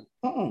screwed.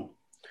 Uh-uh.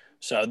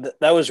 So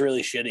that was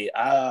really shitty.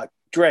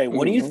 Dre,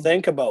 what do you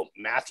think about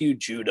Matthew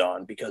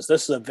Judon? Because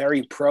this is a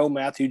very pro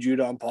Matthew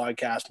Judon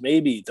podcast,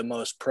 maybe the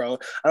most pro.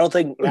 I don't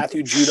think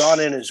Matthew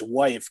Judon and his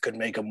wife could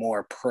make a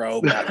more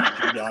pro Matthew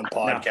Judon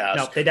podcast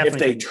no, they definitely if they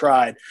couldn't.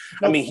 tried.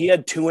 Nope. I mean, he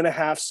had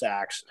 2.5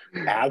 sacks,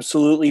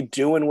 absolutely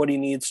doing what he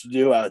needs to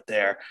do out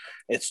there.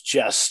 It's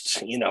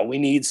just, we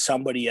need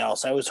somebody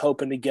else. I was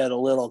hoping to get a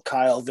little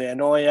Kyle Van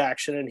Noy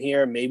action in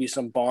here, maybe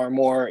some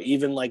Barmore,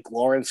 even like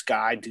Lawrence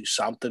Guy do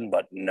something,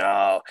 but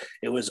no,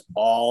 it was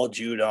all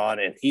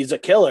Judon, and he's a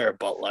killer,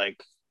 but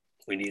like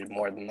we needed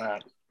more than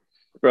that.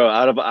 Bro,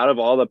 out of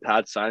all the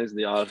Pat signings in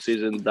the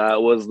offseason,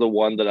 that was the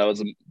one that I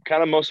was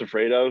kind of most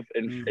afraid of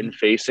in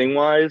facing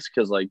wise,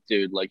 because like,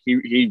 dude, like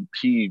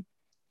he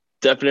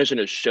definition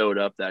has showed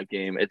up that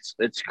game. It's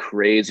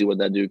crazy what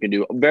that dude can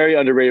do. Very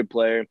underrated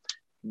player,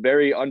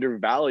 very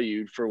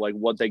undervalued for like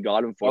what they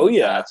got him for. Oh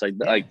yeah, Pats.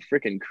 Like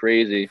freaking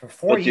crazy. For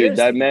 4 But, years, dude,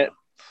 that meant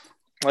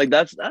like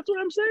that's what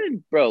I'm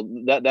saying, bro.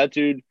 That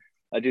dude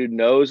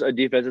knows a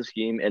defensive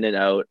scheme in and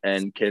out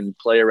and can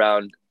play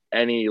around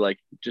any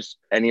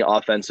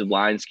offensive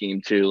line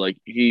scheme too. Like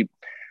he's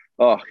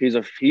a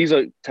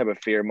type of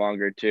fear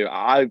monger too.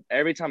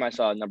 Every time I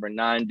saw number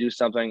 9 do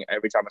something,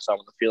 every time I saw him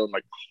on the field, I'm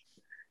like,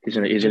 he's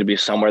gonna be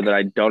somewhere that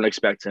I don't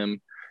expect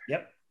him.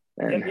 Yep.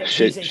 And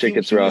shit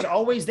gets he rough. was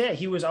always there.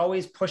 He was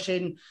always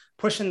pushing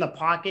the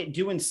pocket,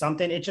 doing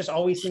something. It just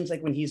always seems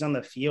like when he's on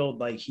the field,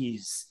 like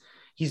he's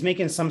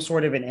making some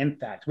sort of an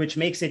impact, which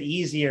makes it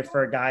easier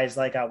for guys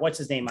like what's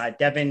his name,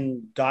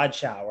 Devin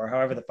Godchow, or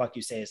however the fuck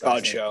you say his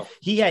last name.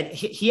 He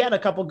had a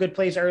couple good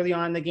plays early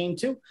on in the game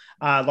too.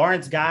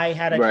 Lawrence Guy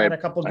had a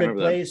couple good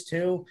plays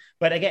too.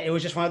 But again, it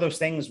was just one of those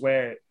things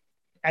where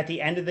at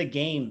the end of the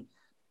game,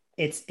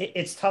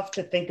 it's tough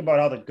to think about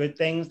all the good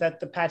things that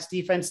the Pats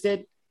defense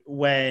did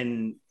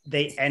when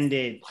they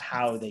ended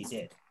how they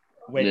did,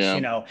 which,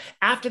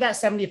 after that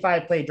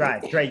 75 play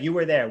drive, Dre, you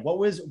were there. What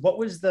were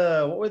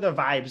the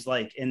vibes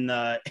like in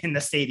the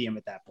stadium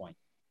at that point?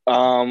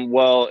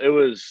 Well, it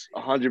was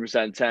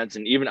 100% tense,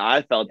 and even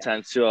I felt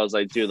tense too. I was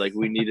like, dude, like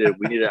we need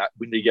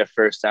to get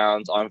first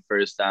downs on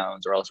first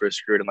downs, or else we're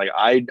screwed. And like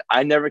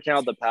I never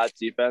count the Pats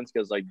defense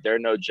because like they're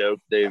no joke.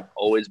 They've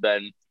always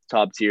been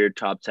top tier,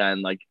 top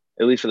 10, like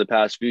at least for the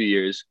past few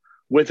years.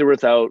 With or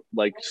without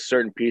like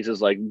certain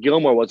pieces, like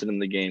Gilmore wasn't in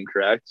the game,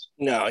 correct?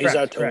 No, he's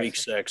out till week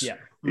 6. Yeah.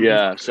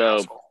 Yeah.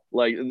 So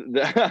Like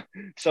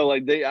so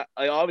like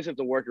I obviously have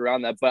to work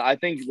around that, but I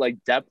think like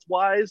depth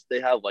wise,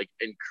 they have like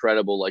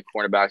incredible like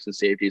cornerbacks and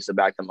safeties to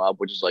back them up,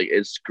 which is like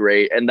it's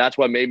great, and that's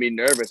what made me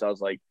nervous. I was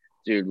like,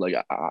 dude, like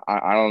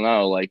I don't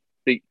know, like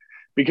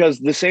because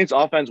the Saints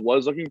offense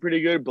was looking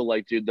pretty good, but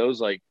like dude, those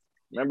like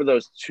remember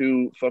those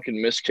two fucking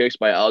missed kicks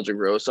by Alger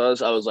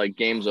Rosas? I was like,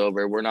 game's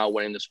over. We're not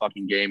winning this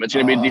fucking game. It's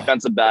gonna be a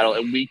defensive battle,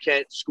 and we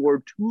can't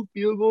score 2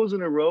 field goals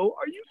in a row.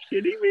 Are you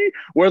kidding me?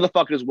 Where the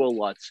fuck is Will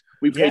Lutz?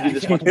 We paid you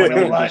this fucking money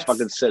to just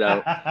fucking sit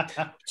out.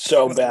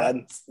 So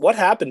bad. What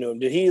happened to him?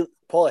 Did he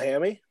pull a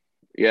hammy?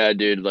 Yeah,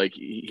 dude. Like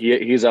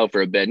he's out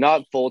for a bit,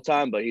 not full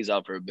time, but he's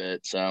out for a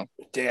bit. So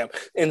damn.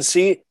 And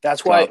see,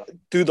 that's why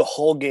through the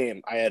whole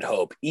game I had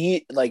hope.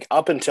 Like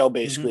up until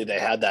basically they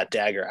had that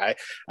dagger.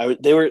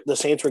 The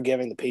Saints were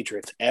giving the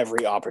Patriots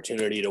every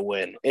opportunity to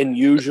win. And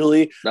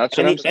usually that's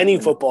any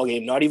football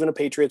game, not even a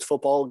Patriots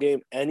football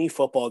game, any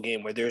football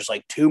game where there's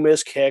like 2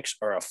 missed kicks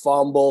or a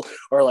fumble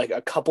or like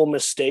a couple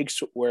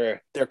mistakes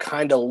where they're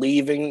kind of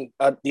leaving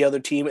the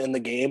other team in the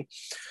game.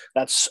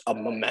 That's a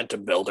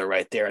momentum builder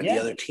right there. And the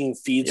other team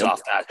feeds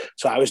off that.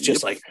 So I was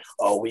just like,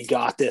 oh, we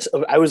got this.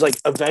 I was like,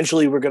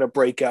 eventually we're going to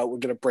break out. We're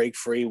going to break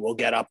free. We'll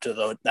get up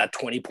to that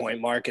 20-point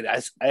mark. And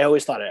I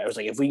always thought I was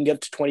like, if we can get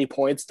to 20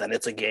 points, then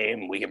it's a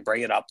game. We can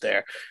bring it up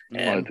there.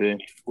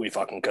 And we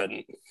fucking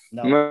couldn't.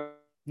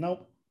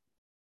 Nope.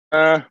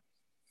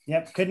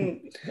 Yep.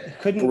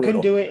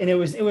 Couldn't do it. And it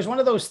was one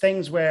of those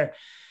things where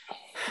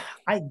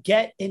I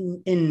get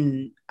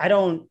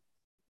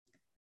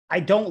I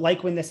don't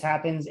like when this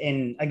happens.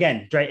 And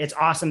again, Dre, it's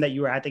awesome that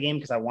you were at the game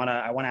because I want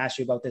to ask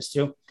you about this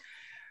too.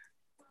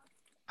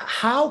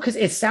 How? Because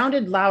it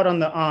sounded loud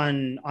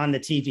on the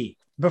TV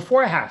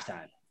before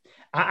halftime.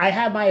 I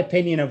had my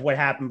opinion of what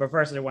happened, but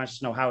first I want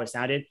to know how it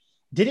sounded.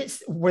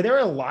 Were there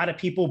a lot of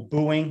people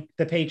booing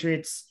the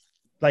Patriots,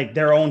 like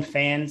their own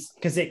fans?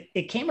 Because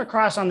it came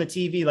across on the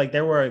TV like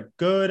there were a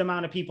good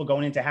amount of people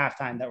going into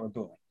halftime that were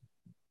booing.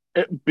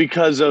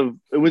 Because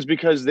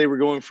they were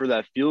going for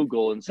that field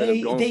goal instead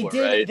of going for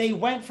it, right? They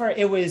went for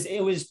it was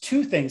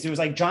 2 things. It was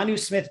like Jonnu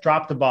Smith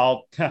dropped the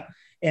ball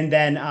and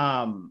then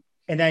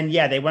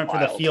they went for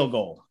the field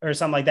goal or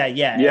something like that.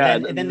 Yeah.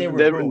 And then they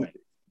were booing.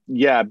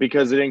 Yeah,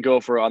 because they didn't go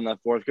for it on that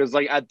fourth. Because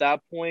like at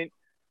that point,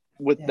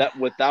 with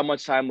that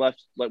much time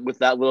left, like with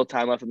that little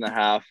time left in the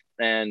half,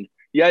 and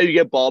you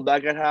get ball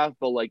back at half,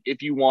 but like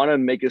if you want to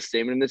make a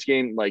statement in this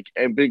game, like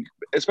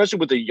especially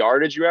with the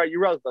yardage you're at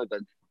like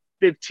the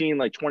 15,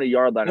 like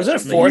 20-yard line. Was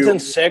it 4th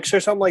and 6 or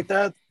something like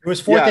that? It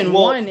was 4th and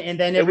 1, and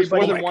then it was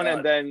 4th and 1,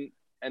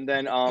 and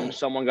then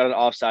someone got an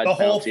offside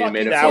penalty and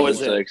made it 4th and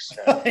 6.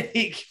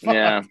 Like,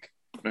 yeah.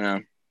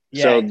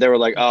 So they were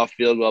like, "Oh,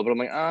 field goal," but I'm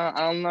like, I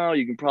don't know.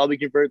 You can probably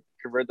convert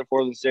the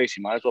 4th and 6.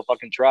 You might as well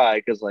fucking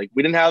try because like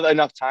we didn't have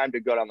enough time to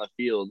go down the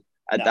field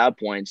at that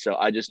point. So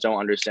I just don't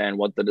understand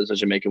what the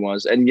decision making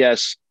was. And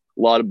yes,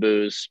 a lot of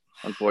boos,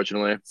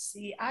 unfortunately.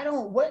 See,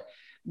 Liam,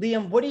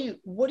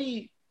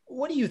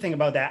 what do you think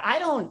about that?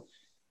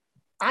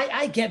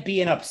 I get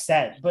being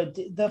upset, but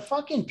the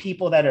fucking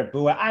people that are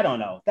booing, I don't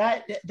know.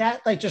 That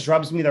like just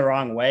rubs me the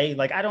wrong way.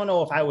 Like I don't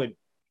know if I would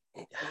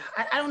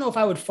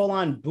full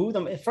on boo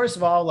them. First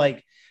of all,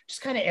 like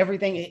just kind of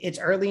everything. It's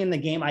early in the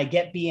game. I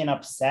get being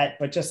upset,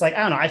 but just like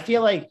I don't know. I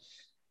feel like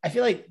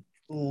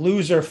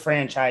loser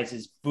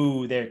franchises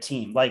boo their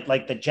team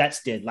like the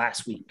Jets did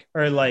last week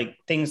or like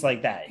things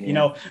like that. You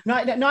know,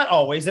 not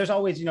always. There's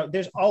always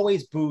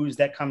boos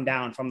that come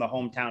down from the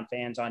hometown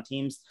fans on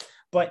teams,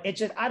 but it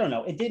just I don't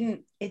know. It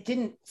didn't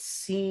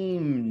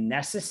seem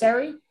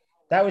necessary.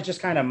 That was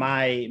just kind of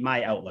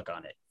my outlook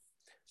on it.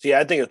 See,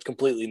 I think it's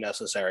completely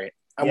necessary.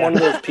 I'm one of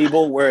those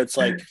people where it's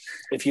like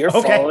if you're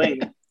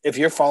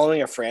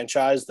following a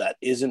franchise that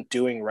isn't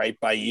doing right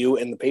by you,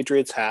 and the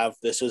Patriots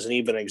this isn't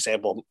even an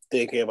example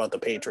thinking about the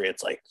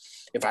Patriots. Like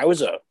if I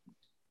was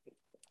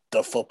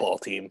the football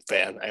team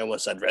fan, I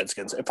almost said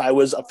Redskins. If I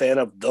was a fan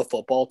of the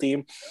football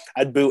team,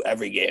 I'd boo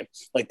every game.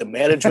 Like the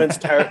management's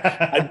terrible.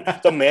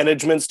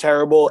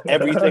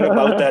 Everything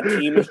about that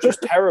team is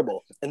just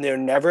terrible. And they're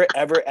never,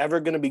 ever, ever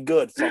going to be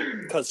good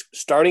because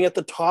starting at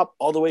the top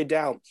all the way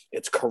down,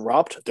 it's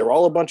corrupt. They're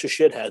all a bunch of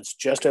shitheads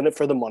just in it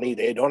for the money.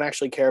 They don't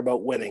actually care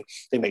about winning.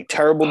 They make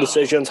terrible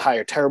decisions,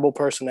 hire terrible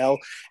personnel,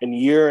 and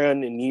year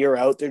in and year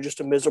out, they're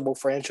just a miserable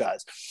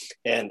franchise.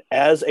 And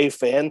as a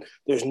fan,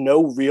 there's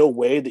no real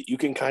way that you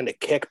can kind of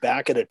kick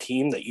back at a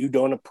team that you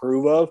don't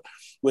approve of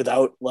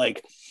without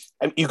like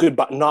you could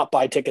not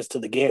buy tickets to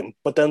the game,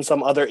 but then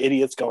some other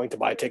idiot's going to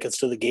buy tickets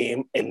to the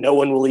game and no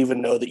one will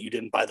even know that you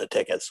didn't buy the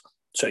tickets.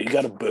 So you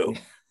got to boo.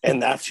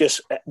 And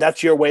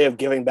that's your way of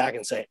giving back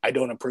and saying, I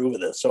don't approve of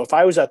this. So if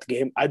I was at the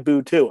game, I'd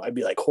boo too. I'd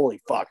be like, holy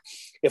fuck.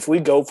 If we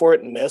go for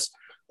it and miss,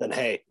 then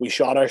hey, we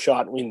shot our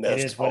shot and we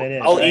missed.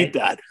 I'll eat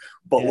that.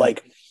 But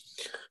like,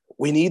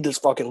 we need this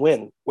fucking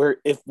win. Where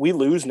if we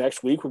lose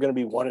next week, we're going to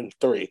be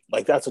 1-3.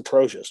 Like that's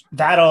atrocious.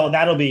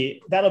 That'll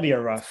be a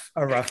rough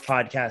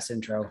podcast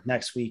intro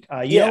next week. So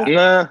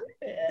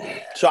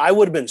I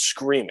would have been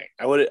screaming.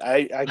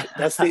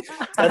 That's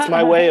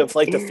my way of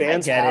like the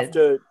fans have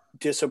to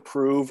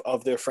disapprove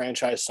of their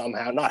franchise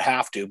somehow, not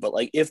have to, but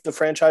like if the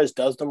franchise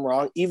does them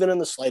wrong, even in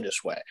the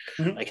slightest way,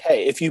 like,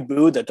 hey, if you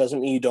boo, that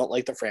doesn't mean you don't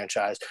like the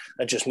franchise.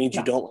 That just means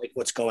you don't like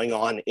what's going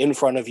on in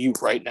front of you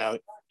right now.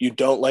 You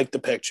don't like the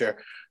picture.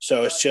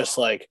 So it's just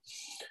like,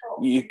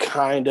 you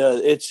kind of,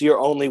 it's your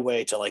only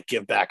way to like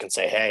give back and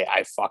say, hey,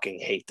 I fucking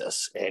hate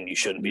this and you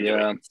shouldn't be doing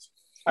it.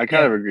 I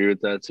kind of agree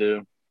with that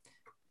too.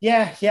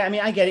 Yeah. I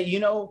mean, I get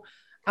it.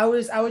 I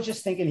was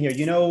just thinking here,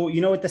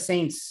 what the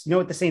Saints,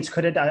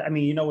 could have done. I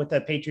mean, what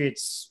the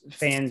Patriots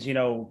fans,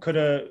 could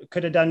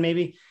have done.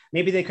 Maybe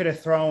they could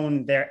have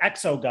thrown their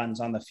exo guns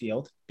on the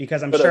field,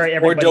 because I'm sure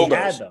everybody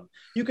had them.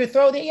 You could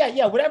throw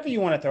whatever you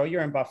want to throw.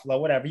 You're in Buffalo,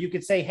 whatever. You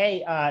could say,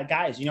 hey,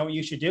 guys, you know what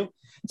you should do?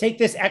 Take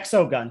this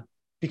exo gun,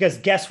 because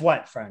guess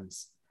what,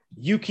 friends?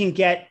 You can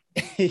get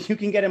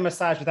a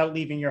massage without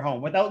leaving your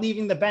home, without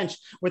leaving the bench,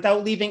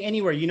 without leaving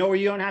anywhere. You know where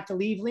you don't have to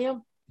leave,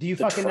 Liam? Do you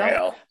fucking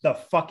know? The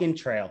fucking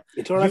trail.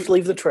 You don't have to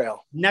leave the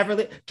trail. Never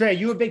leave. Dre,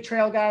 you a big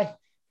trail guy?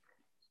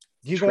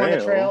 Do you go on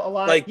the trail a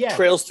lot? Like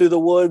trails through the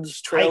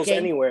woods, trails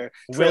hiking, anywhere.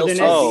 Trails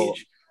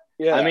wilderness.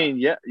 Yeah. I mean,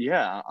 yeah.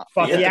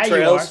 Fuck yeah,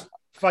 you are.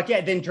 Fuck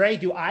yeah. Then Dre,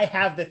 do I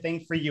have the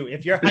thing for you?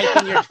 If you're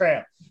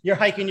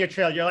hiking your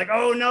trail, you're like,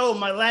 oh no,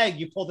 my leg.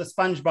 You pull the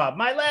SpongeBob.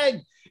 My leg.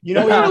 You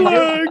know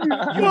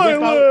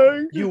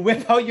what you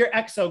whip out your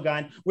exo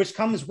gun, which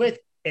comes with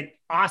an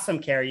awesome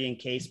carrying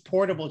case,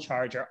 portable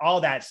charger,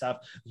 all that stuff.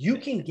 You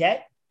can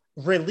get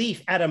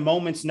relief at a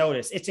moment's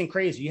notice. It's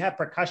crazy. You have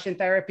percussion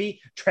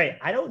therapy. Trey,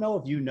 I don't know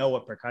if you know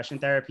what percussion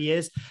therapy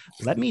is.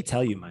 Let me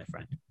tell you, my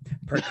friend.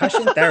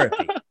 Percussion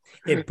therapy,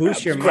 it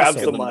boosts your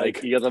muscle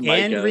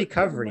and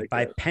recovery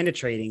by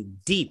penetrating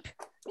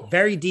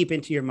very deep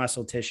into your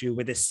muscle tissue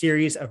with a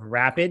series of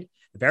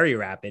very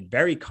rapid,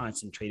 very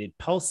concentrated,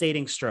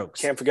 pulsating strokes.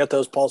 Can't forget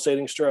those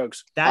pulsating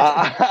strokes.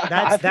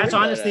 That's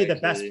honestly the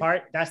best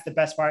part. That's the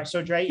best part.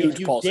 So Dre, if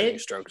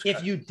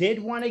you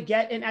did want to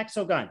get an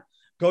exo gun,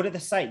 go to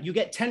the site. You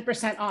get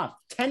 10% off.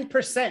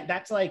 10%.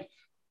 That's like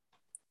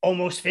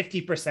almost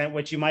 50%,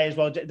 which you might as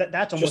well.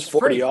 That's almost just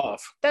 40 free.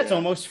 Off. That's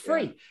almost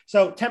free. Yeah.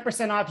 So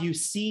 10% off.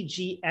 Use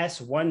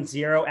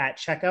CGS10 at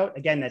checkout.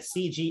 Again, that's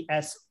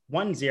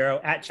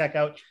CGS10 at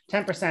checkout.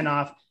 10%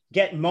 off.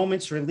 Get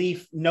moments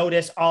relief,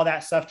 notice, all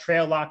that stuff.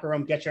 Trail locker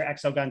room. Get your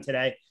exo gun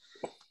today.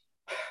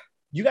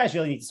 You guys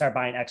really need to start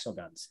buying exo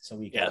guns so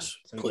we can. Yes,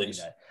 please.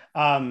 Can do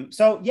that.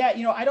 So yeah,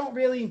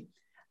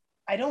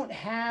 I don't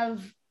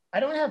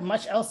have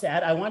much else to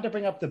add. I wanted to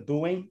bring up the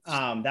booing.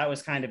 That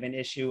was kind of an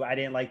issue. I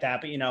didn't like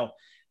that, but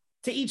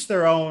to each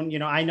their own.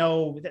 I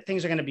know that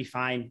things are going to be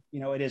fine.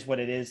 It is what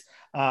it is.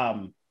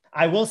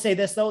 I will say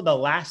this though: the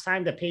last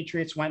time the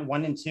Patriots went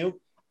 1-2,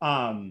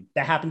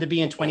 that happened to be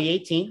in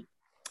 2018.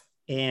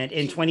 And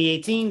in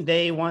 2018,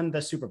 they won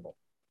the Super Bowl.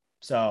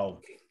 So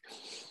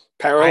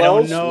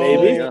parallels,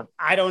 maybe.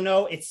 I don't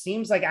know. It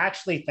seems like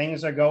actually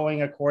things are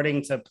going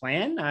according to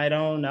plan. I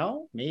don't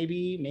know.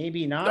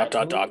 Maybe not. ...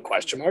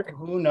 Question mark.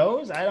 Who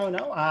knows? I don't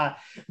know.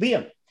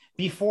 Liam,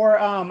 before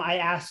I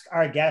ask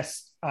our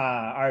guests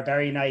our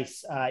very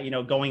nice,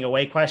 going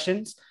away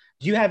questions,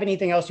 do you have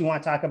anything else you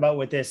want to talk about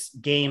with this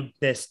game,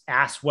 this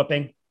ass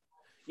whooping?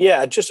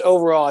 Yeah, just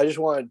overall, I just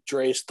wanted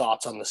Dre's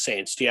thoughts on the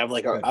Saints. Do you have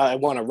I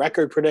want a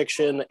record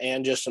prediction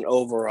and just an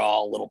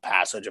overall little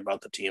passage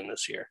about the team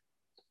this year?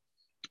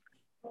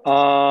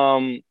 All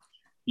right.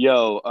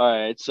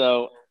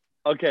 So,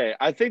 okay,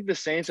 I think the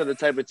Saints are the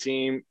type of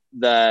team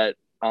that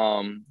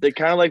they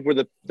kind of like where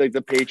the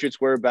Patriots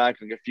were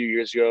back like a few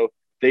years ago.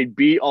 They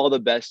beat all the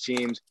best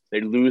teams. They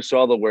lose to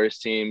all the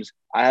worst teams.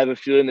 I have a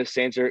feeling the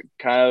Saints are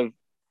kind of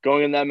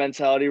going in that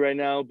mentality right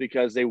now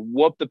because they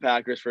whooped the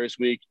Packers first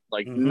week.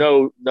 Like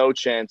no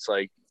chance.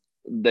 Like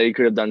they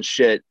could have done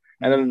shit.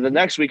 And then the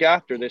next week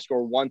after, they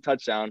score one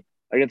touchdown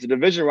against a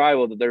division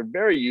rival that they're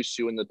very used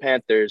to in the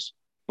Panthers.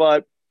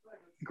 But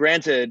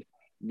granted,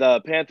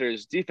 the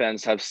Panthers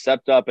defense have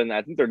stepped up, and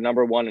I think they're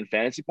number one in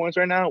fantasy points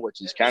right now,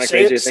 which is kind of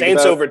crazy to think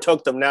Saints about.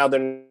 overtook them. Now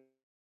they're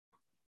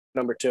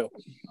number two.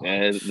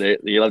 And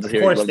you love to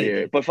hear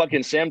it. But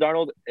fucking Sam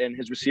Darnold and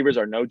his receivers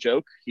are no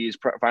joke. He's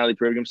finally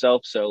proving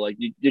himself. So, like,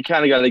 you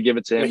kind of got to give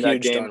it to him. I'm a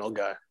huge Darnold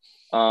guy.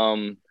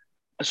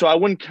 So I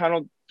wouldn't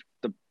count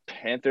the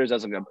Panthers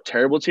as like a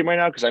terrible team right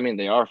now because, I mean,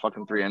 they are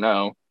fucking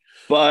 3-0.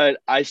 But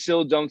I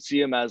still don't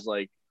see them as,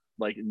 like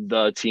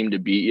the team to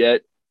beat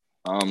yet.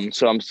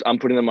 So I'm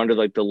putting them under,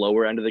 like, the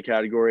lower end of the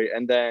category.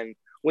 And then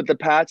with the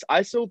Pats,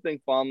 I still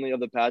think fondly of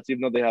the Pats,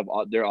 even though they have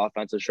their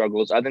offensive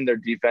struggles. I think their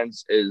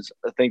defense is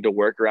a thing to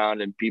work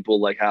around, and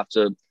people like have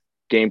to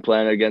game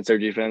plan against their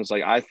defense.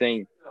 Like I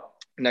think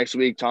next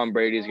week Tom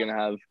Brady is going to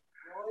have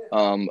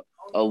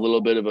a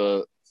little bit of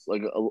a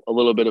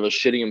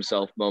shitting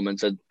himself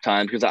moments at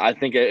times because I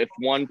think if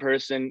one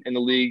person in the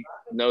league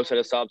knows how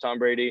to stop Tom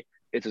Brady,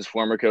 it's his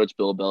former coach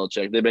Bill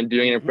Belichick. They've been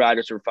doing it in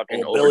practice for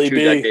fucking over 2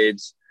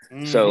 decades.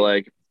 So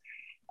like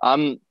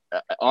I'm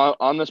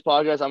on this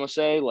podcast, I'm gonna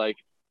say like.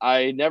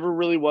 I never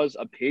really was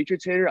a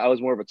Patriots hater. I was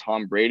more of a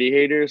Tom Brady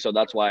hater. So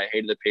that's why I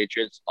hated the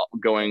Patriots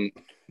going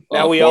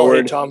Now we all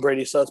hate Tom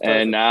Brady, so that's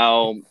perfect. And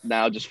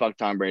now just fuck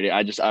Tom Brady.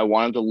 I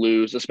want him to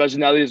lose, especially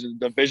now that he's a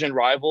division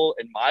rival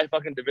in my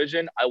fucking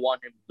division. I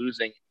want him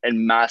losing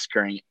and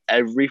massacring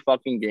every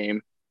fucking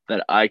game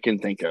that I can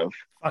think of.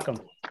 Fuck him.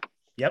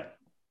 Yep.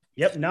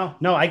 No,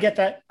 I get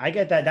that.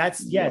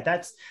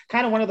 That's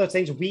kind of one of those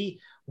things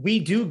we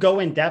do go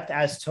in depth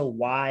as to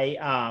why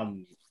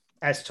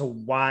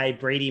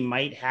Brady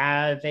might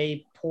have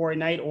a poor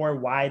night or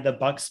why the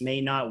Bucs may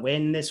not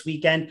win this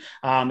weekend.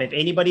 If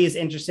anybody is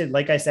interested,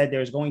 like I said,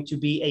 there's going to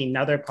be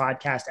another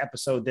podcast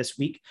episode this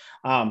week.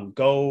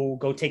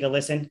 Go take a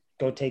listen.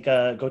 Go take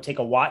a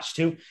watch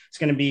too. It's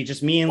going to be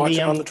just me and watch Liam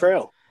it on the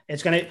trail.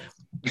 It's going to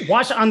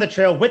watch it on the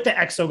trail with the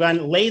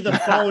Exogun, lay the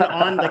phone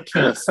on the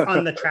case,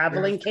 on the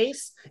traveling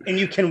case, and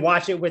you can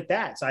watch it with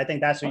that. So I think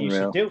that's what you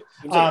should do.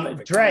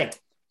 Dre,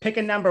 pick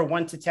a number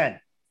 1 to 10.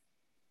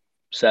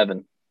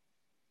 7.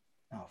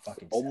 Oh,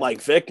 fucking old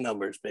Mike Vick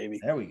numbers, baby.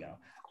 There we go. All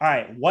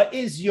right. What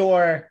is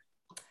you're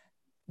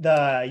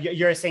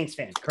a Saints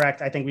fan,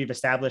 correct? I think we've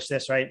established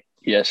this, right?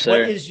 Yes, sir.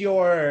 What is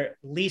your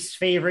least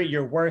favorite,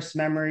 your worst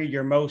memory,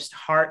 your most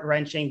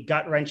heart-wrenching,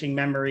 gut-wrenching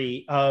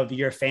memory of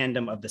your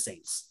fandom of the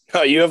Saints?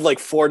 Oh, you have like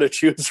 4 to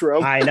choose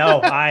from. I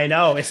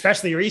know.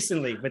 Especially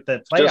recently with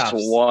the playoffs.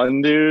 Just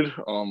one, dude.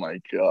 Oh my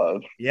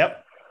God.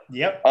 Yep.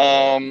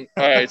 All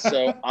right.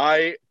 So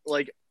I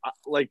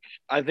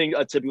think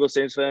a typical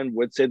Saints fan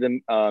would say the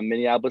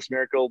Minneapolis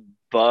Miracle,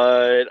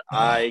 but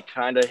I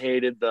kind of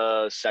hated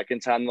the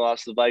second time they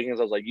lost to the Vikings.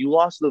 I was like, you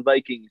lost to the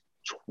Vikings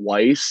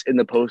twice in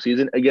the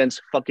postseason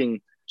against fucking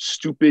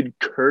stupid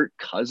Kirk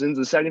Cousins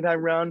the second time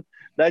around.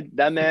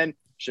 That man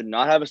should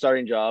not have a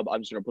starting job.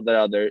 I'm just going to put that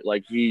out there.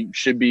 Like, he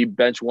should be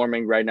bench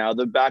warming right now.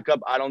 The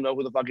backup, I don't know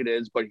who the fuck it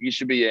is, but he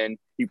should be in.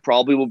 He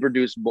probably will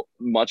produce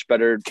much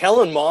better.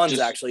 Kellen Mond's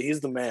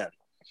he's the man.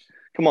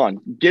 Come on,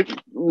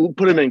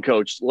 put him in,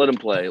 coach. Let him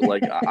play.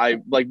 Like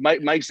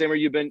Mike Zimmer,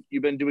 you've been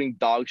doing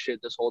dog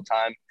shit this whole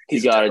time.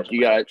 You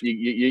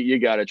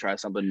gotta try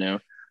something new.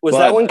 Was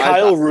that when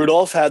Kyle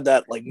Rudolph had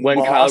that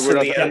when Kyle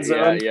Rudolph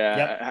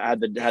had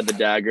the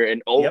dagger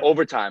and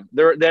overtime?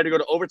 They had to go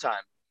to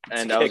overtime,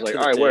 and I was like,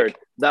 all right, word.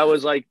 That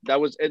was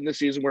in the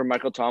season where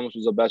Michael Thomas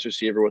was the best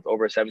receiver with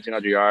over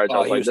 1,700 yards. I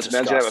was like, this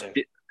man's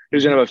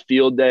gonna have a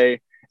field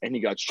day. And he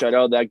got shut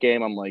out that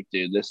game. I'm like,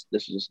 dude, this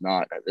is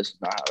not how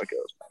it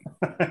goes,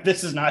 man.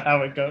 This is not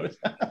how it goes.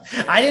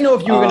 I didn't know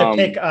if you were going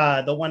to pick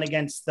the one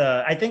against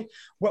I think,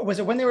 what was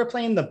it when they were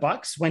playing the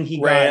Bucs when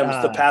he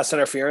Rams, the pass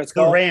interference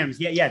call? The Rams,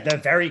 the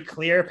very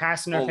clear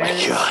pass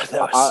interference. Oh my God,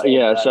 that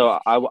was so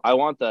I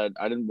want that.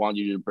 I didn't want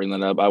you to bring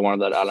that up. I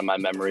wanted that out of my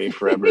memory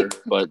forever,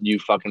 but you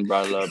fucking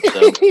brought it up.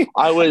 So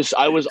I was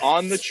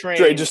on the train.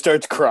 Dre just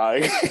starts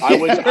crying. I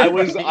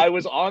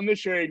was on the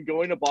train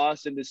going to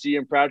Boston to see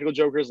Impractical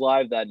Jokers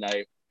live that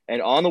night,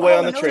 and on the way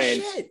on the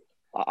train,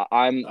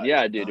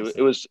 dude,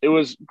 it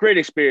was great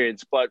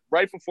experience. But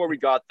right before we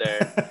got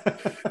there,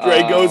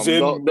 Dre goes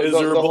in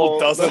miserable,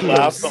 doesn't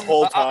laugh the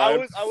whole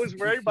time. I was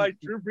wearing my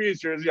Drew Brees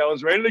jersey. I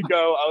was ready to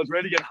go. I was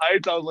ready to get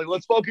hyped. I was like,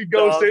 let's fucking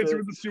go, Saints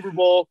win the Super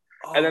Bowl.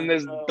 And then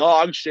this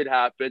dog shit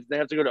happens. They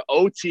have to go to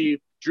OT.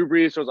 Drew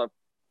Brees throws a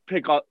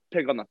pick on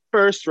the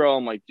first throw.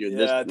 I'm like, dude,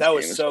 this that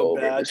was so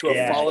bad.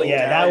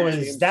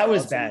 That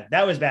was bad.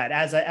 That was bad.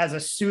 As a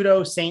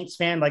pseudo Saints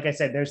fan, like I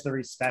said, there's the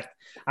respect.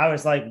 I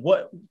was like,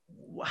 what?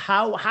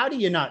 How do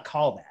you not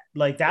call that?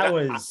 Like, that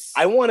was.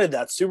 I wanted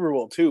that Super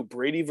Bowl too.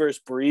 Brady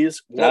versus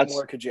Breeze. What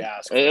more could you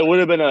ask? It would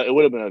have been a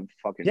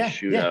fucking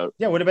shootout.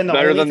 Yeah, would have been the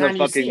better than the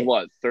fucking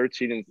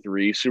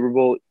 13-3 Super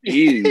Bowl.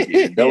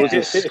 Easy. That was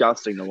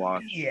disgusting to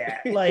watch. Yeah,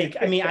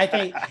 I mean, I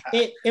think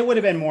it would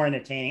have been more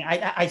entertaining.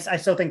 I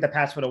still think the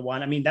Pats would have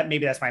won. I mean,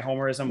 maybe that's my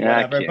homerism,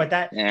 whatever. But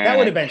that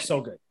would have been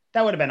so good.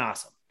 That would have been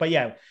awesome. But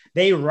yeah,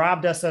 they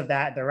robbed us of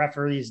that. The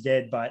referees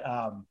did, but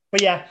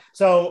yeah.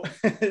 So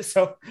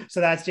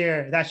that's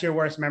your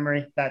worst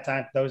memory that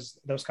time. Those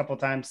couple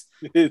times.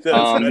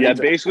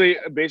 Basically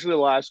the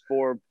last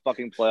 4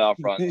 fucking playoff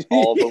runs,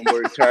 all of them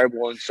were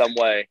terrible in some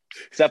way.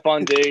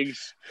 Stephon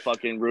Diggs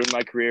fucking ruined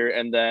my career,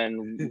 and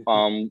then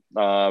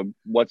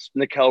what's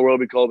Nickel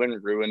Roby-Coleman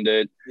ruined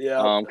it.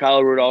 Yeah.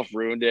 Kyle Rudolph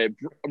ruined it.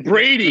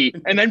 Brady,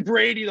 and then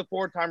Brady the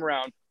 4th time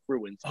around.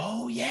 Ruins.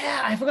 Oh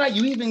yeah, I forgot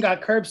you even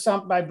got curb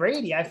stomped by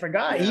Brady. I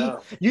forgot. Yeah.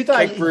 You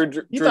thought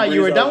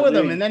you were done with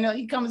him, and then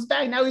he comes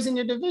back. Now he's in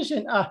your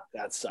division.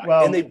 That sucks.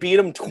 And they beat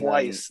him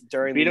twice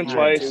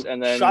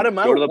and then shut him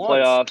out. Go to the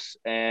playoffs.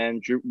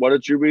 And what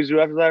did Drew Brees do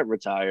after that?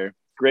 Retire.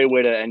 Great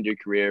way to end your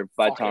career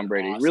by Tom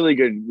Brady. Awesome. Really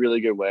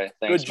good way.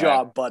 Thanks, good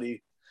job,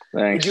 buddy.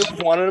 Thanks. Would you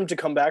have wanted him to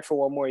come back for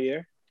one more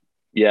year?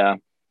 Yeah.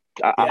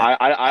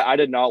 I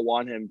did not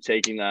want him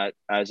taking that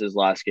as his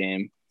last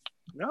game.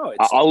 No,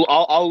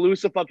 I'll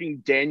lose to fucking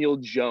Daniel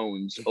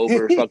Jones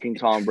over fucking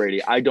Tom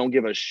Brady. I don't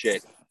give a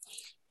shit.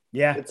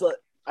 Yeah,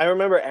 I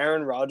remember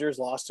Aaron Rodgers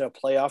lost a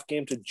playoff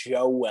game to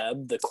Joe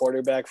Webb, the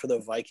quarterback for the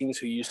Vikings,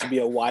 who used to be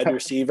a wide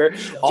receiver.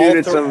 Dude,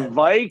 it's the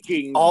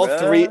Vikings.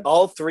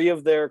 All three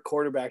of their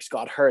quarterbacks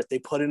got hurt. They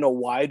put in a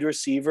wide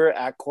receiver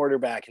at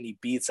quarterback, and he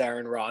beats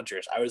Aaron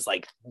Rodgers. I was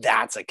like,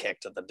 "That's a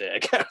kick to the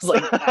dick." I was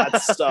like,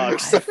 "That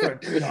sucks."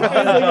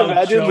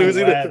 Imagine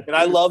losing it. And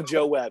I love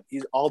Joe Webb.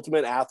 He's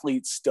ultimate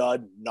athlete,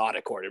 stud, not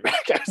a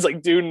quarterback. I was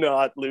like, "Do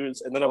not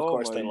lose." And then of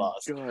course they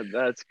lost. God,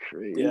 that's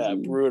crazy. Yeah,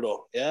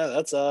 brutal. Yeah,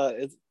 that's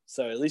it's.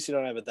 So at least you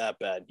don't have it that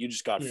bad. You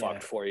just got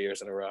fucked 4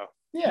 years in a row.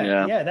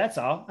 Yeah, that's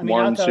all. I mean,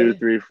 1, 2,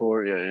 3,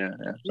 4. Yeah.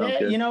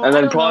 You know, and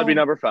then probably be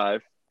number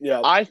 5.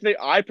 Yeah,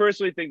 I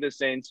personally think the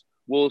Saints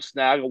will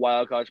snag a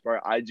wild card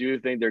spot. I do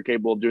think they're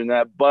capable of doing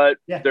that, but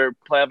their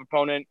playoff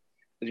opponent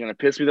is gonna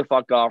piss me the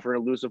fuck off. We're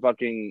gonna lose a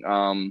fucking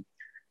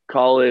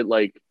call it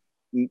like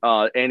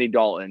Andy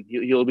Dalton.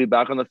 He'll be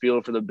back on the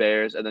field for the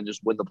Bears and then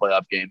just win the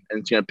playoff game, and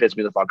it's gonna piss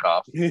me the fuck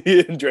off.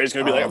 Dre's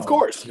gonna be like, "Of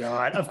course,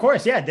 God, of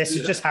course, yeah. This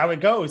is just how it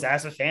goes."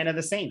 As a fan of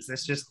the Saints,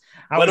 this just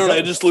why don't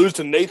I just lose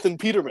to Nathan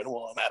Peterman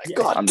while I'm at it?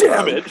 God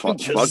damn it!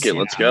 Fuck it,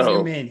 let's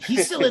go.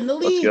 He's still in the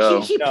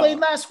league. He played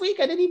last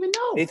week. I didn't even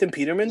know. Nathan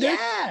Peterman did.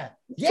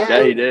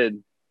 Yeah, he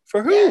did.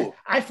 For who? Yeah,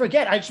 I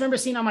forget. I just remember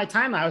seeing on my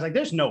timeline. I was like,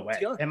 "There's no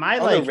way." Am I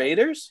on the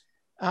Raiders?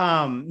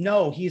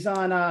 No, he's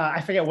on I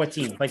forget what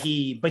team, but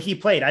he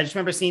played. I just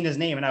remember seeing his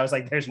name and I was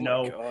like, there's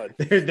how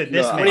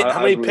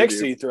many picks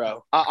did he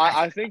throw?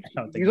 I think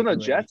he's on the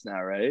Jets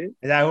now, right?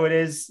 Is that who it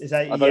is? Is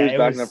that I thought he was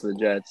backing up for the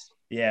Jets.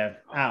 Yeah,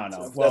 I don't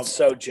know. Well, that's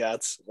so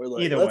Jets. We're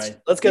like, either way,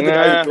 let's get the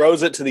guy who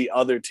throws it to the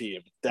other team.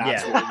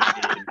 That's what we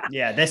need.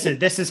 Yeah, this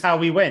is how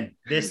we win.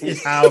 This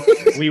is how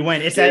we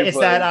win. It's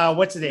that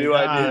what's his name?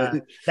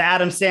 The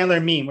Adam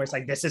Sandler meme where it's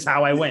like, this is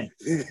how I win.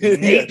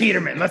 Nate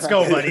Peterman, let's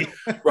go, buddy.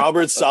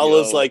 Robert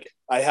Saleh's like,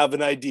 I have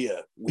an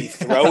idea. We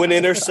throw an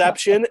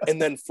interception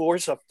and then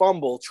force a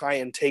fumble, try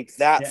and take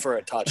that for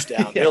a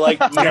touchdown. They're like,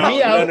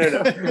 no.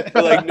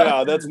 They're like,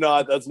 no, that's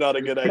not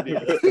a good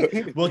idea.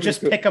 We'll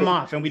just pick them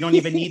off and we don't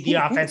even need the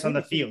offense on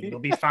the field. We'll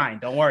be fine.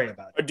 Don't worry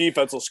about it. Our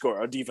defense will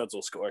score.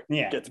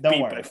 Yeah, gets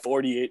beat by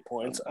 48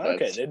 points.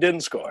 Okay, they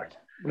didn't score.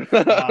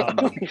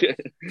 But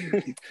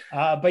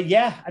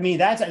yeah, I mean,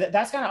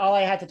 that's kind of all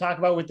I had to talk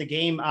about with the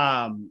game.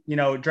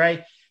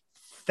 Dre,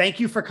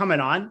 thank you for coming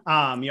on.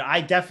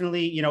 I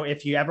definitely,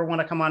 if you ever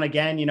want to come on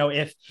again,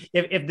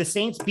 if the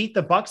Saints beat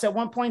the Bucks at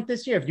one point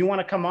this year, if you want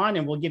to come on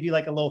and we'll give you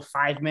like a little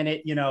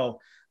 5-minute,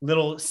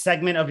 little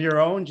segment of your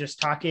own, just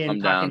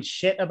talking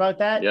shit about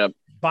that. Yep.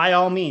 By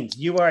all means,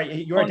 you are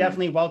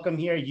definitely welcome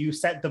here. You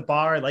set the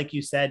bar, like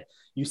you said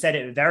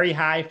it very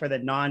high for the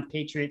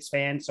non-Patriots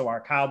fans. So our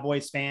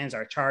Cowboys fans,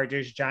 our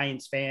Chargers,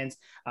 Giants fans,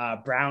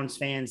 Browns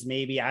fans,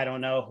 maybe, I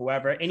don't know,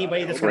 whoever,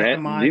 anybody that's going to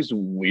come on. These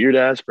weird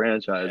ass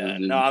franchises. Yeah,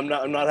 no, I'm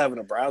not having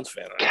a Browns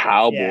fan.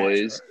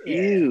 Cowboys.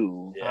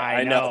 Ew. Yeah,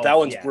 I know. That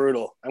one's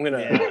brutal. I'm going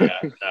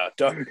to,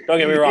 don't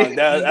get me wrong.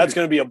 That's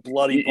going to be a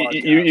bloody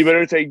podcast. You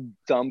better take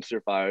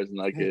dumpster fires in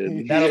that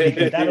kid.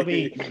 That'll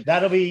be good.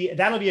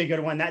 That'll be a good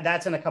one.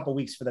 That's in a couple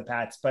weeks for the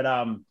Pats. But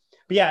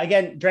yeah,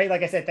 again, Dre,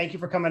 like I said, thank you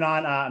for coming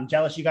on. I'm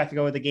jealous you got to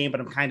go with the game, but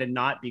I'm kind of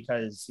not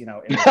because, it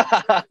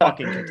was a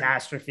fucking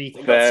catastrophe.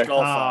 But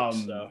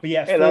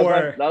yeah, hey,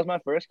 that was my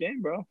first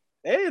game, bro.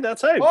 Hey,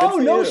 that's right. Oh,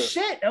 no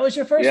shit. That was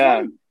your first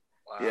one?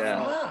 Wow.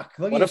 Yeah.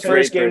 What a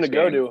first game to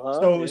go to,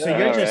 huh?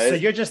 So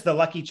you're just the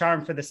lucky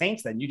charm for the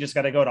Saints then. You just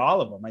got to go to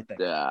all of them, I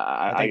think. Yeah,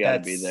 I got to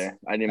be there.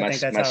 I need my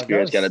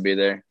spirit's got to be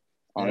there.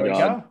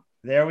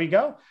 There we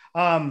go.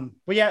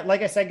 But yeah,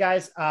 like I said,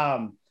 guys,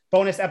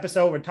 bonus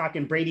episode. We're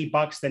talking Brady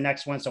Bucks, the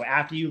next one. So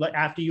after you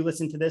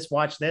listen to this,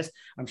 watch this.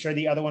 I'm sure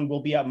the other one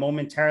will be up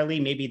momentarily,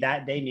 maybe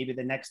that day, maybe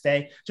the next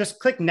day. Just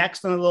click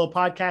next on the little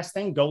podcast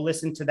thing. Go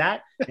listen to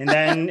that, and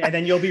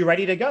then you'll be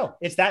ready to go.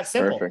 It's that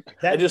simple.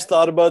 I just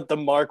thought about the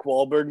Mark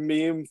Wahlberg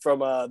meme from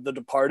The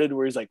Departed,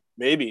 where he's like,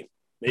 maybe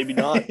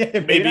not.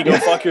 Maybe go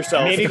fuck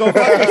yourself. Maybe go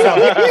fuck yourself.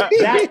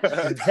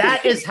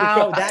 That is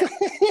how that.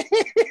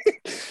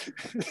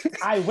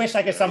 I wish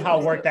I could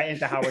somehow work that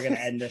into how we're going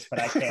to end this, but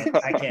I can't.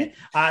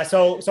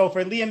 So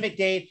for Liam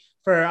McDade,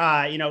 for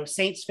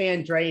Saints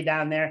fan Dre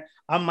down there,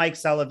 I'm Mike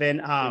Sullivan.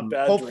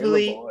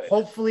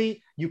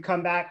 Hopefully you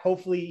come back.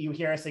 Hopefully you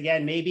hear us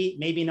again.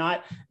 Maybe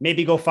not.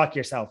 Maybe go fuck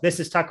yourself. This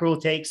is Tuck Rule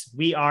Takes.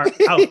 We are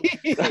out.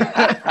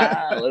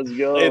 Let's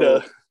go.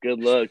 Later. Good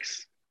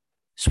looks.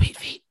 Sweet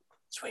feet.